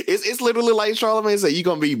it's literally like Charlamagne said. You're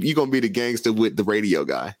gonna be the gangster with the radio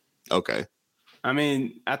guy. Okay. I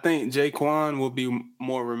mean, I think Jaquan will be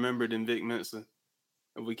more remembered than Vic Mensa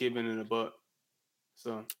if we keep it in the buck.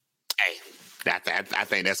 So, hey, I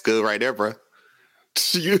think that's good right there, bro.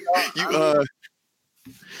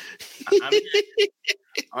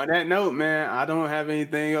 On that note, man, I don't have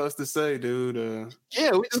anything else to say, dude.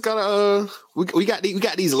 Yeah, we just gotta we got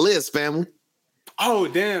these lists, family. Oh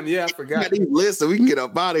damn, yeah, I forgot. We got these lists, so we can get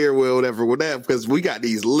up out of here with whatever with that because we got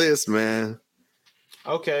these lists, man.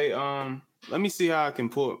 Okay, let me see how I can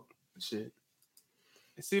pull shit.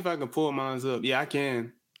 Let's see if I can pull mine up. Yeah, I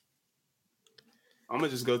can. I'm gonna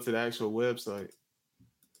just go to the actual website.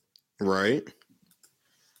 Right.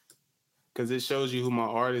 Because it shows you who my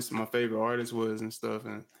favorite artist was and stuff,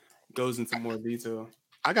 and goes into more detail.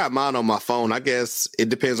 I got mine on my phone. I guess it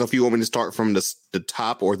depends on if you want me to start from the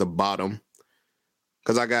top or the bottom.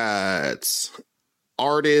 Because I got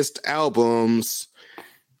artist, albums,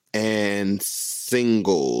 and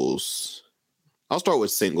singles. I'll start with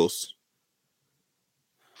singles.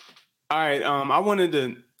 All right. I wanted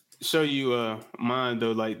to show you mine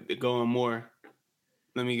though, like going more.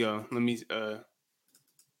 Let me go. Let me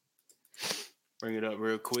bring it up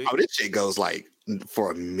real quick. Oh, this shit goes like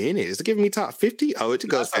for a minute. Is it giving me top 50? Oh, it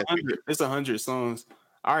goes 100. It's 100 songs.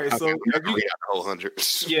 All right, okay, so the whole 100.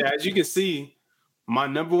 Yeah, as you can see, my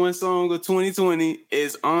number one song of 2020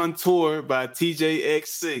 is "On Tour" by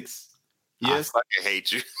TJX6. Yes, I fucking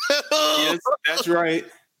hate you. Yes, that's right.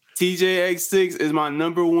 TJX6 is my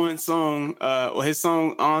number one song. His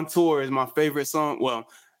song "On Tour" is my favorite song. Well,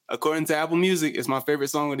 according to Apple Music, it's my favorite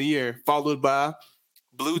song of the year, followed by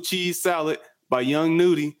 "Blue Cheese Salad" by Young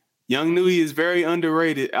Nudy. Young Nudy is very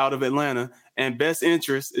underrated out of Atlanta, and "Best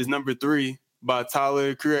Interest" is number 3 by Tyler,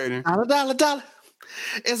 the Creator. Dollar.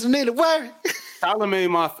 It's a needed word. Tyler made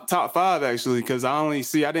my top 5 actually, because I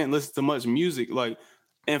didn't listen to much music. Like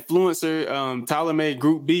influencer, Tyler made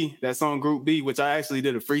Group B, that song Group B, which I actually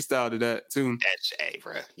did a freestyle to that too. That's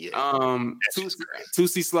bro. Yeah.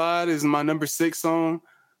 Tootsie Slide is my number 6 song.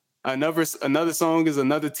 Another song is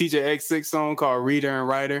another TJX6 song called Reader and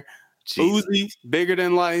Writer. Jesus. Uzi, Bigger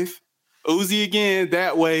Than Life. Uzi again,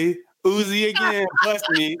 That Way. Uzi again, Bust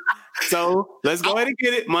Me. So let's go ahead and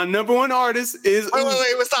get it. My number one artist is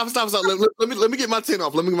Uzi. Wait, stop. Let me get my 10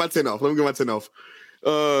 off. Let me get my 10 off.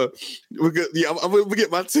 We're good. Yeah, I'm gonna get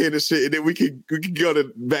my 10 and shit, and then we can go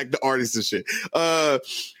back to artists and shit.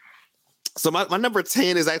 So my number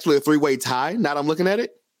 10 is actually a 3-way tie. Now that I'm looking at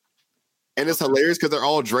it, and it's hilarious because they're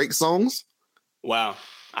all Drake songs. Wow,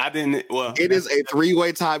 I didn't. Well, it is a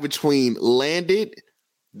 3-way tie between Landed,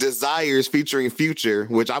 Desires featuring Future,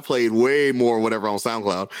 which I played way more whatever on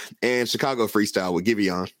SoundCloud, and Chicago Freestyle with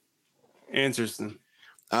Giveon. Interesting.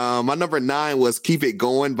 My number 9 was Keep It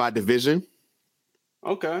Going by Division.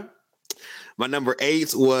 Okay. My number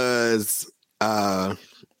 8 was Can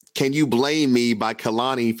You Blame Me by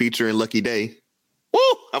Kalani featuring Lucky Day. Woo!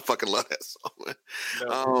 I fucking love that song.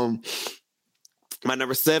 No. My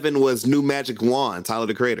number 7 was New Magic Wand, Tyler,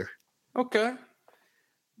 the Creator. Okay.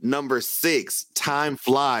 Number 6, Time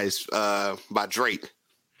Flies by Drake.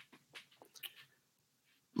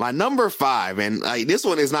 My number 5, and this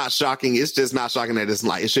one is not shocking. It's just not shocking that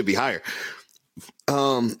it should be higher.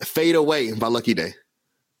 Fade Away by Lucky Day.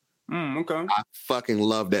 Okay. I fucking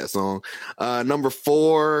love that song. Number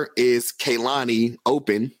 4 is Kehlani,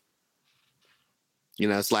 Open.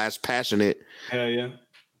 / Passionate. Hell yeah.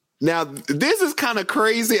 Now, this is kind of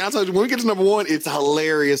crazy. I told you, when we get to number 1, it's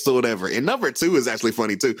hilarious or whatever. And number 2 is actually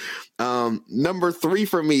funny too. Number 3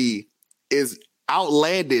 for me is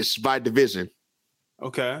Outlandish by Division.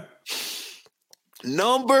 Okay.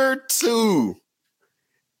 Number 2,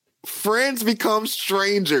 Friends Become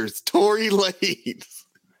Strangers, Tory Lanez.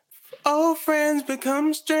 Oh, friends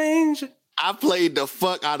become strangers. I played the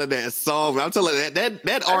fuck out of that song. I'm telling you,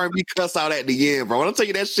 that R&B cuss out at the end, bro. When I tell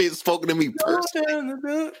you that shit spoken to me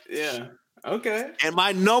personally. Yeah. Okay. And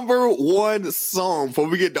my number 1 song before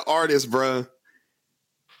we get to artists, bro.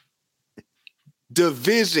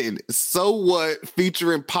 Division, So What,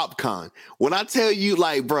 featuring Popcorn. When I tell you,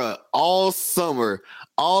 bro, all summer,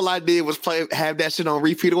 all I did was have that shit on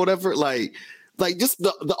repeat or whatever. Like just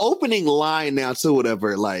the opening line now too,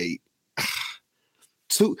 whatever.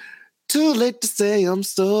 Too late to say I'm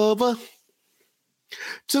sober.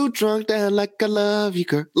 Too drunk down like I love you,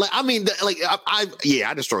 girl. Like, I mean,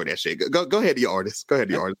 I destroyed that shit. Go ahead to your artist. Go ahead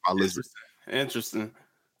to your artist. I'll listen. Interesting.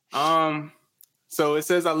 So it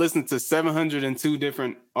says I listened to 702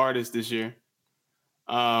 different artists this year.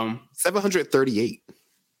 738.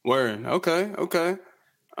 Word. Okay.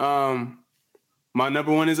 My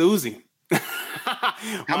number one is Uzi.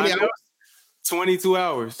 How many hours? 22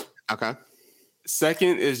 hours. Okay.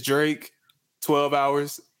 Second is Drake, 12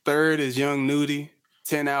 hours. Third is Young Nudy,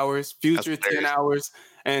 10 hours. Future, 10 hours.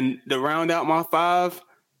 And to round out my 5,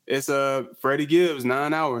 it's Freddie Gibbs,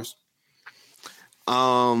 9 hours.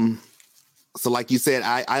 So like you said,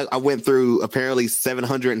 I went through apparently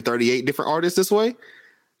 738 different artists this way.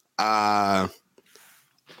 My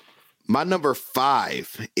number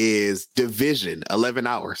 5 is Division, 11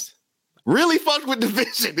 hours. Really fucked with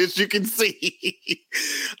Division, as you can see.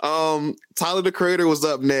 Tyler, the Creator, was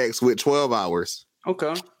up next with 12 hours.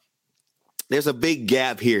 Okay. There's a big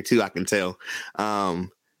gap here too, I can tell.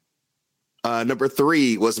 Number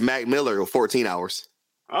 3 was Mac Miller with 14 hours.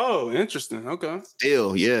 Oh, interesting. Okay.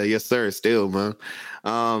 Still, yeah, yes, sir. Still, man.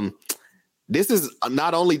 This is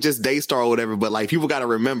not only just Daystar or whatever, but like people got to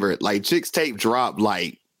remember it. Like Chicks Tape dropped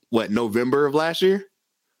like November of last year.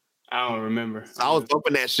 I don't remember. So I was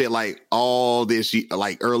bumping that shit like all this year,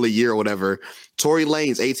 like early year or whatever. Tory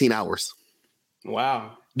Lanez, 18 hours.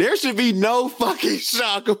 Wow. There should be no fucking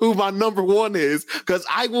shock of who my number 1 is, because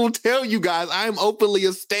I will tell you guys, I am openly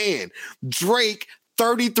a stan. Drake,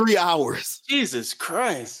 33 hours. Jesus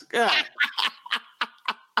Christ. God.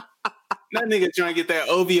 That nigga trying to get that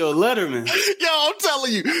OVO Letterman. Yo, I'm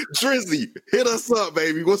telling you, Drizzy, hit us up,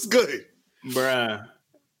 baby. What's good? Bruh.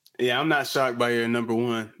 Yeah, I'm not shocked by your number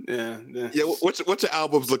 1. Yeah. What's your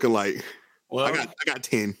albums looking like? Well, I got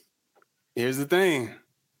 10. Here's the thing.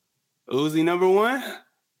 Uzi number 1.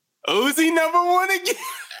 Uzi number 1 again.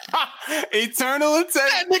 Eternal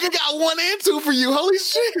Attack. That nigga got 1 and 2 for you. Holy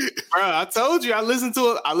shit. Bro, I told you I listened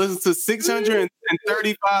to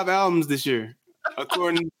 635 albums this year.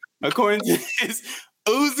 According to his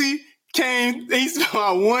Uzi came, he's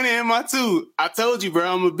my 1 and my 2. I told you,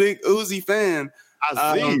 bro, I'm a big Uzi fan.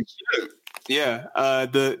 I see. Yeah.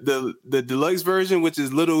 The deluxe version, which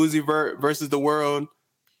is Little Uzi versus the World,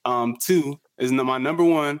 2 is my number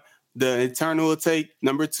 1. The Eternal Attack,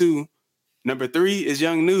 number 2. Number 3 is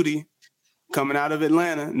Young Nudy, coming out of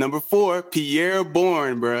Atlanta. Number 4, Pierre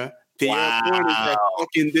Bourne, bruh. Pierre Bourne is that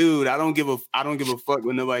fucking dude. I don't give a fuck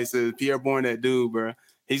when nobody says Pierre Bourne, that dude, bruh.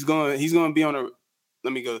 He's gonna be on a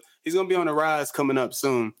He's gonna be on the rise coming up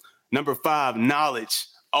soon. Number 5, Knowledge.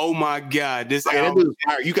 Oh my God, this album,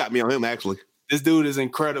 you got me on him actually. This dude is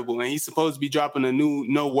incredible, and he's supposed to be dropping a new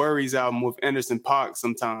No Worries album with Anderson .Paak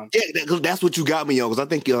sometime. Yeah, that's what you got me on, because I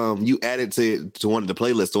think you added to one of the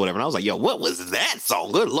playlists or whatever, and I was like, yo, what was that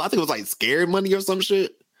song? Good, I think it was like Scared Money or some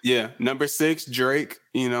shit. Yeah, number 6, Drake.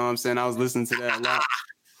 You know what I'm saying? I was listening to that a lot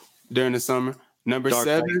during the summer. Number Dark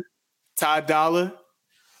 7, Ty Dolla.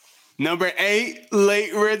 Number 8,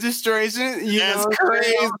 Late Registration. That's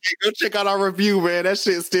crazy. Go check out our review, man. That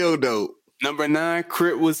shit's still dope. Number 9,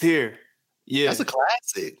 Crip Was Here. Yeah, that's a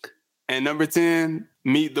classic. And number 10,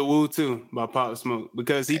 Meet the Woo 2 by Pop Smoke,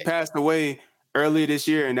 because he passed away earlier this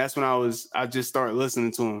year, and that's when I just started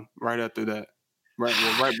listening to him right after that, right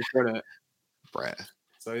before that. Brad,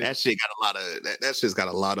 so yeah. That shit got a lot of that shit's got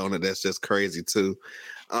a lot on it. That's just crazy too.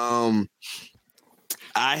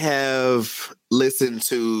 I have listened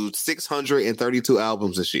to 632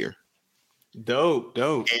 albums this year. Dope.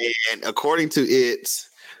 And according to it.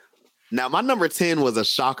 Now, my number 10 was a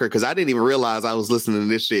shocker because I didn't even realize I was listening to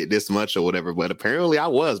this shit this much or whatever, but apparently I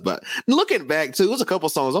was. But looking back, too, it was a couple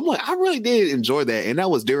songs. I'm like, I really did enjoy that. And that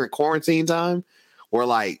was during quarantine time where,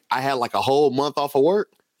 like, I had, like, a whole month off of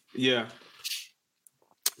work. Yeah.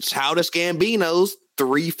 Childish Gambino's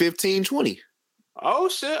 3-15-20. Oh,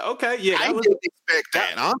 shit. Okay. Yeah. I didn't expect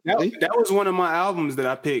that, honestly. That was one of my albums that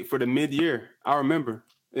I picked for the mid-year. I remember.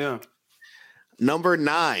 Yeah. Number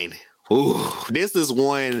 9. Ooh, this is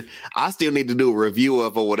one I still need to do a review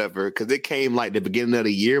of or whatever, because it came like the beginning of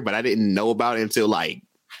the year, but I didn't know about it until like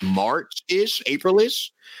March-ish,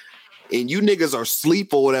 April-ish. And you niggas are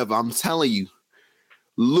asleep or whatever. I'm telling you.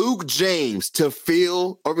 Luke James, To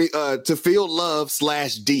Feel Love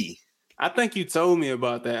 /D. I think you told me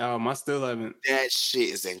about that album. I still haven't. That shit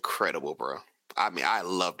is incredible, bro. I mean, I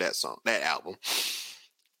love that song, that album.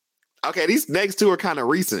 Okay, these next 2 are kind of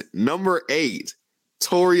recent. Number 8.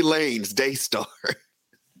 Tory Lanez, Daystar.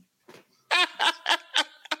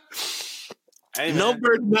 Hey,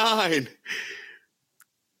 number 9,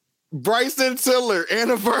 Bryson Tiller,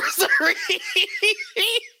 Anniversary.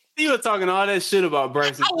 You were talking all that shit about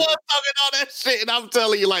Bryson. I was talking all that shit, and I'm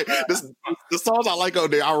telling you, like, the songs I like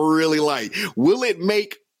on there, I really like. Will it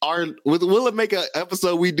make an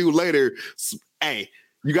episode we do later? Hey,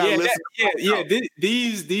 you gotta listen.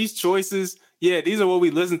 These choices, these are what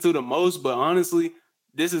we listen to the most. But honestly,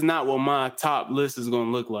 this is not what my top list is going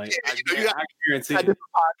to look like. I guarantee. I did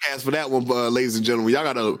a podcast for that one, ladies and gentlemen. Y'all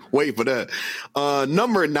gotta wait for that.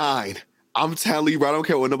 Number 9. I'm telling you, bro. I don't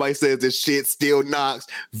care what nobody says. This shit still knocks.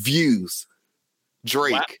 Views.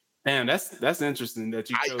 Drake. Wow. Damn, that's interesting that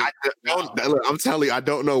you chose. I'm telling you, I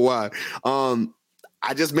don't know why.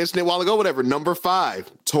 I just mentioned it a while ago. Whatever. Number 5.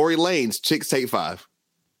 Tory Lanez. Chicks Take 5.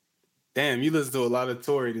 Damn, you listened to a lot of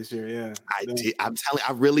Tory this year, yeah. I did. I'm telling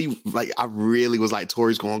you, I really was like,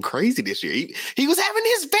 Tory's going crazy this year. He was having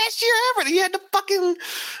his best year ever. He had the fucking.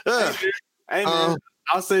 Hey man,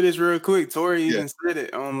 I'll say this real quick. Tory even said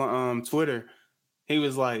it on Twitter. He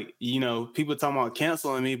was like, people talking about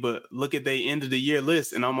canceling me, but look at the end of the year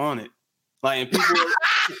list, and I'm on it. Like, and people.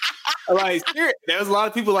 Like, there's a lot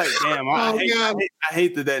of people like, damn, I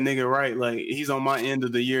hate that nigga, right? Like, he's on my end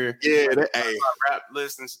of the year. Yeah, my rap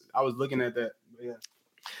listens. I was looking at that. Yeah.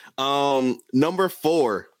 Number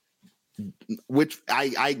 4, which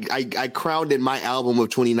I crowned in my album of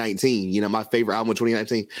 2019. My favorite album of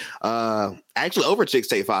 2019. Actually, over Chicks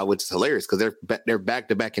Take 5, which is hilarious because they're back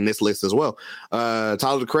to back in this list as well.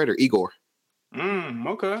 Tyler the Creator, Igor.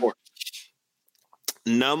 Okay. 4.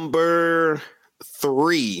 Number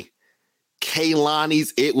 3.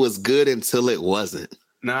 Kehlani's It Was Good Until It Wasn't.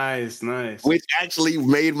 Nice. Which actually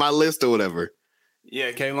made my list or whatever.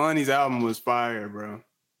 Yeah, Kehlani's album was fire, bro.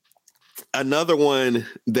 Another one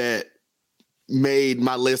that made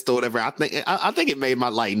my list or whatever. I think it made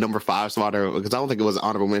my number 5 spot because I don't think it was an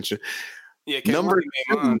honorable mention. Yeah, number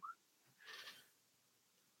 2.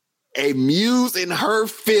 A Muse and Her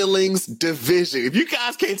Feelings Division. If you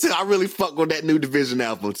guys can't tell, I really fuck with that new Division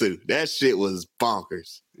album too. That shit was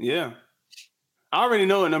bonkers. Yeah. I already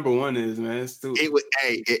know what number 1 is, man. And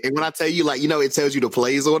when I tell you, it tells you the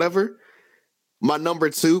plays or whatever. My number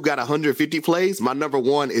 2 got 150 plays. My number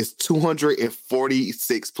 1 is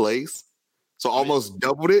 246 plays. So almost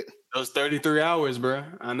doubled it. Those 33 hours, bro.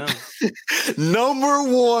 I know. Number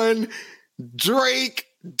 1, Drake,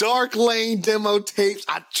 Dark Lane demo tapes.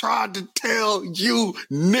 I tried to tell you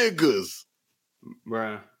niggas.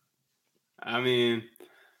 Bruh. I mean,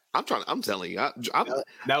 I'm telling you.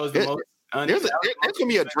 That was the most. There's gonna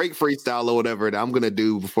be a Drake freestyle or whatever that I'm gonna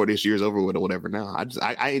do before this year's over with or whatever. Now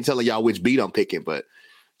I ain't telling y'all which beat I'm picking, but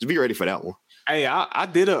just be ready for that one. Hey, I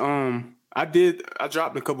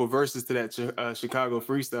dropped a couple verses to that Chicago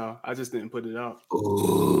freestyle. I just didn't put it out.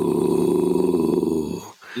 Ooh.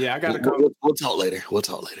 Yeah, I got a couple. We'll talk later.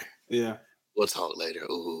 Yeah, we'll talk later.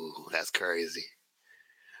 Ooh, that's crazy.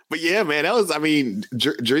 But yeah, man, that was,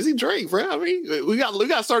 Drizzy Drake, bro. I mean, we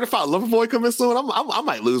got certified Lover Boy coming soon. I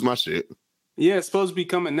might lose my shit. Yeah, it's supposed to be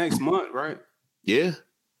coming next month, right? Yeah.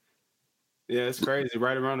 Yeah, it's crazy.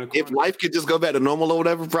 Right around the corner. If life could just go back to normal or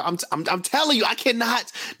whatever, bro, I'm telling you, I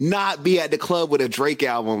cannot not be at the club with a Drake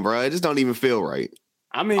album, bro. It just don't even feel right.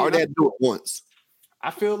 I mean, I already had to do it once.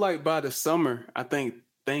 I feel like by the summer, I think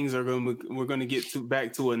things we're going to get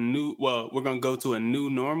back to a new. Well, we're going to go to a new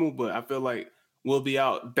normal, but I feel like we'll be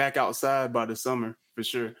back outside by the summer for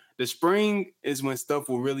sure. The spring is when stuff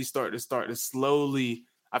will really start to slowly,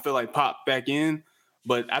 I feel like, pop back in.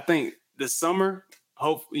 But I think the summer,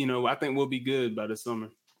 I think we'll be good by the summer.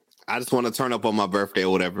 I just want to turn up on my birthday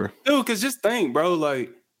or whatever. Dude, because just think, bro, like,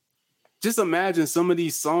 just imagine some of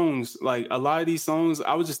these songs, like a lot of these songs,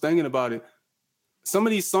 I was just thinking about it. Some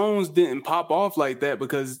of these songs didn't pop off like that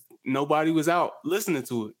because nobody was out listening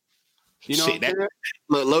to it. You know,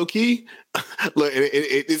 look, low key. Look,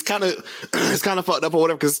 it's kind of fucked up or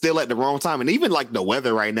whatever because it's still at the wrong time, and even like the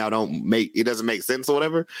weather right now doesn't make sense or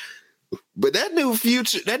whatever. But that new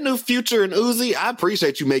future and Uzi, I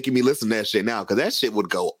appreciate you making me listen to that shit now because that shit would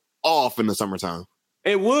go off in the summertime.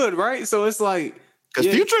 It would, right? So it's like because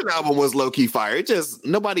Future's album was low key fire. It just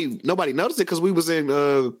nobody noticed it because we was in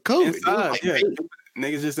COVID. Inside,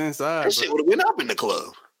 niggas just inside. That shit would have went up in the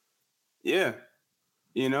club. Yeah.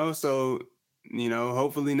 So,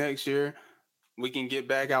 hopefully next year we can get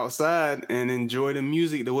back outside and enjoy the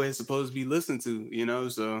music the way it's supposed to be listened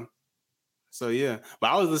to, so yeah.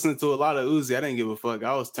 But I was listening to a lot of Uzi. I didn't give a fuck.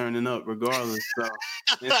 I was turning up regardless. So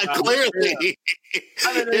clearly.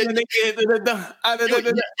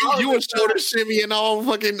 You were shoulder shimmy and all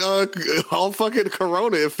fucking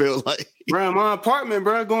Corona, it felt like. Bro, my apartment,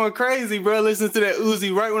 bro, going crazy, bro. Listen to that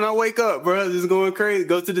Uzi right when I wake up, bro. Just going crazy.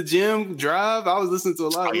 Go to the gym, drive. I was listening to a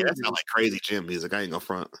lot of Uzi. That sound like crazy gym music. I ain't gonna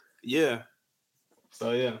front. Yeah.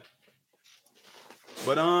 So yeah.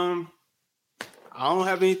 But I don't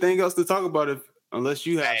have anything else to talk about unless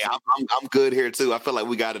you have. Hey, I'm good here too. I feel like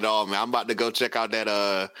we got it all, man. I'm about to go check out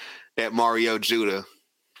that Mario Judah.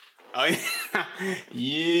 Oh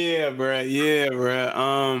yeah, bro. Yeah,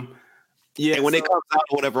 bro. Yeah. And when it comes out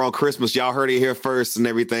or whatever on Christmas, y'all heard it here first and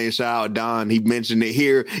everything. Shout out Don. He mentioned it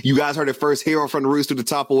here. You guys heard it first here on From the Roots to the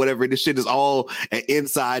Top or whatever. This shit is all an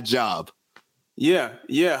inside job. Yeah.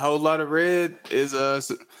 Whole Lot of Red is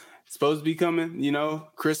supposed to be coming,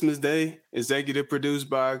 Christmas Day. Executive produced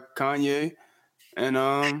by Kanye. And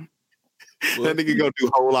that nigga gonna do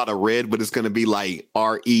a whole lot of red, but it's gonna be like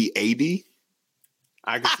READ.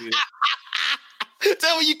 I can see it.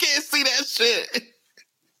 Tell me you can't see that shit.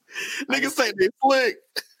 Niggas say they slick.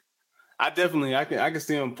 I can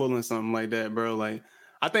see him pulling something like that, bro. Like,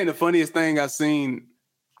 I think the funniest thing I've seen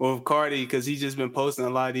with Cardi, because he's just been posting a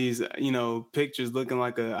lot of these, pictures looking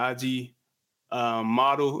like a IG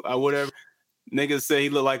model or whatever. Niggas say he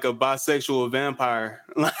look like a bisexual vampire.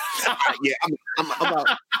 Yeah, I'm about.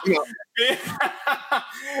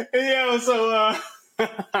 Yeah, so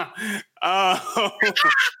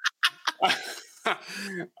but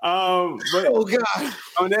oh god.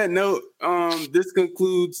 On that note, this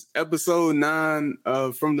concludes episode 9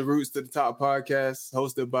 of From the Roots to the Top podcast,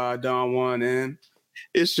 hosted by Don Juan and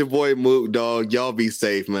it's your boy Mook, dog. Y'all be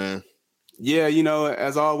safe, man. Yeah,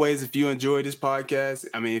 as always, if you enjoyed this podcast,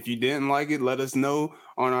 if you didn't like it, let us know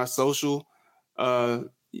on our socials. You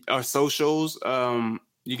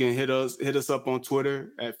can hit us up on Twitter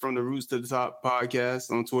at From the Roots to the Top podcast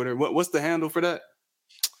on Twitter. What's the handle for that?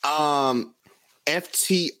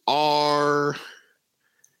 FTR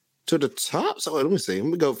to the top. So let me see.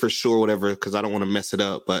 Let me go for sure, whatever, because I don't want to mess it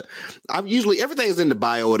up. But I'm usually everything's in the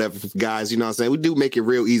bio, whatever, guys. You know what I'm saying? We do make it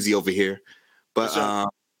real easy over here. But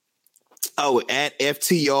at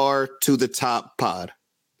FTR to the Top pod.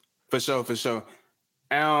 For sure.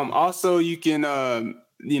 Also, you can the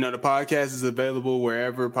podcast is available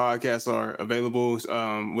wherever podcasts are available,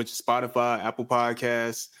 which is Spotify, Apple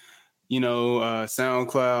Podcasts,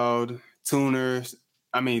 SoundCloud,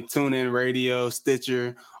 TuneIn Radio,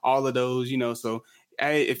 Stitcher, all of those, So,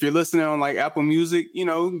 hey, if you're listening on like Apple Music,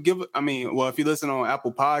 if you listen on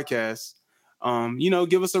Apple Podcasts,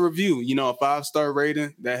 give us a review, a 5-star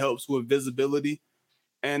rating that helps with visibility.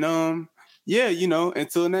 And,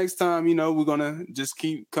 until next time, we're going to just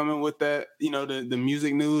keep coming with that, the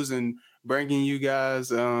music news and bringing you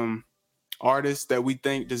guys artists that we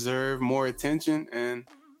think deserve more attention. And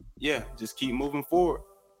just keep moving forward.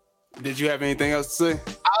 Did you have anything else to say?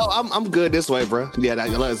 I'm good this way, bro. Yeah,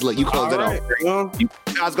 let's let you close it off. You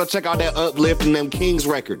guys go check out that Uplift and them Kings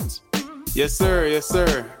records. Yes,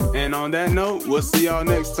 sir. And on that note, we'll see y'all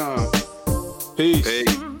next time. Peace.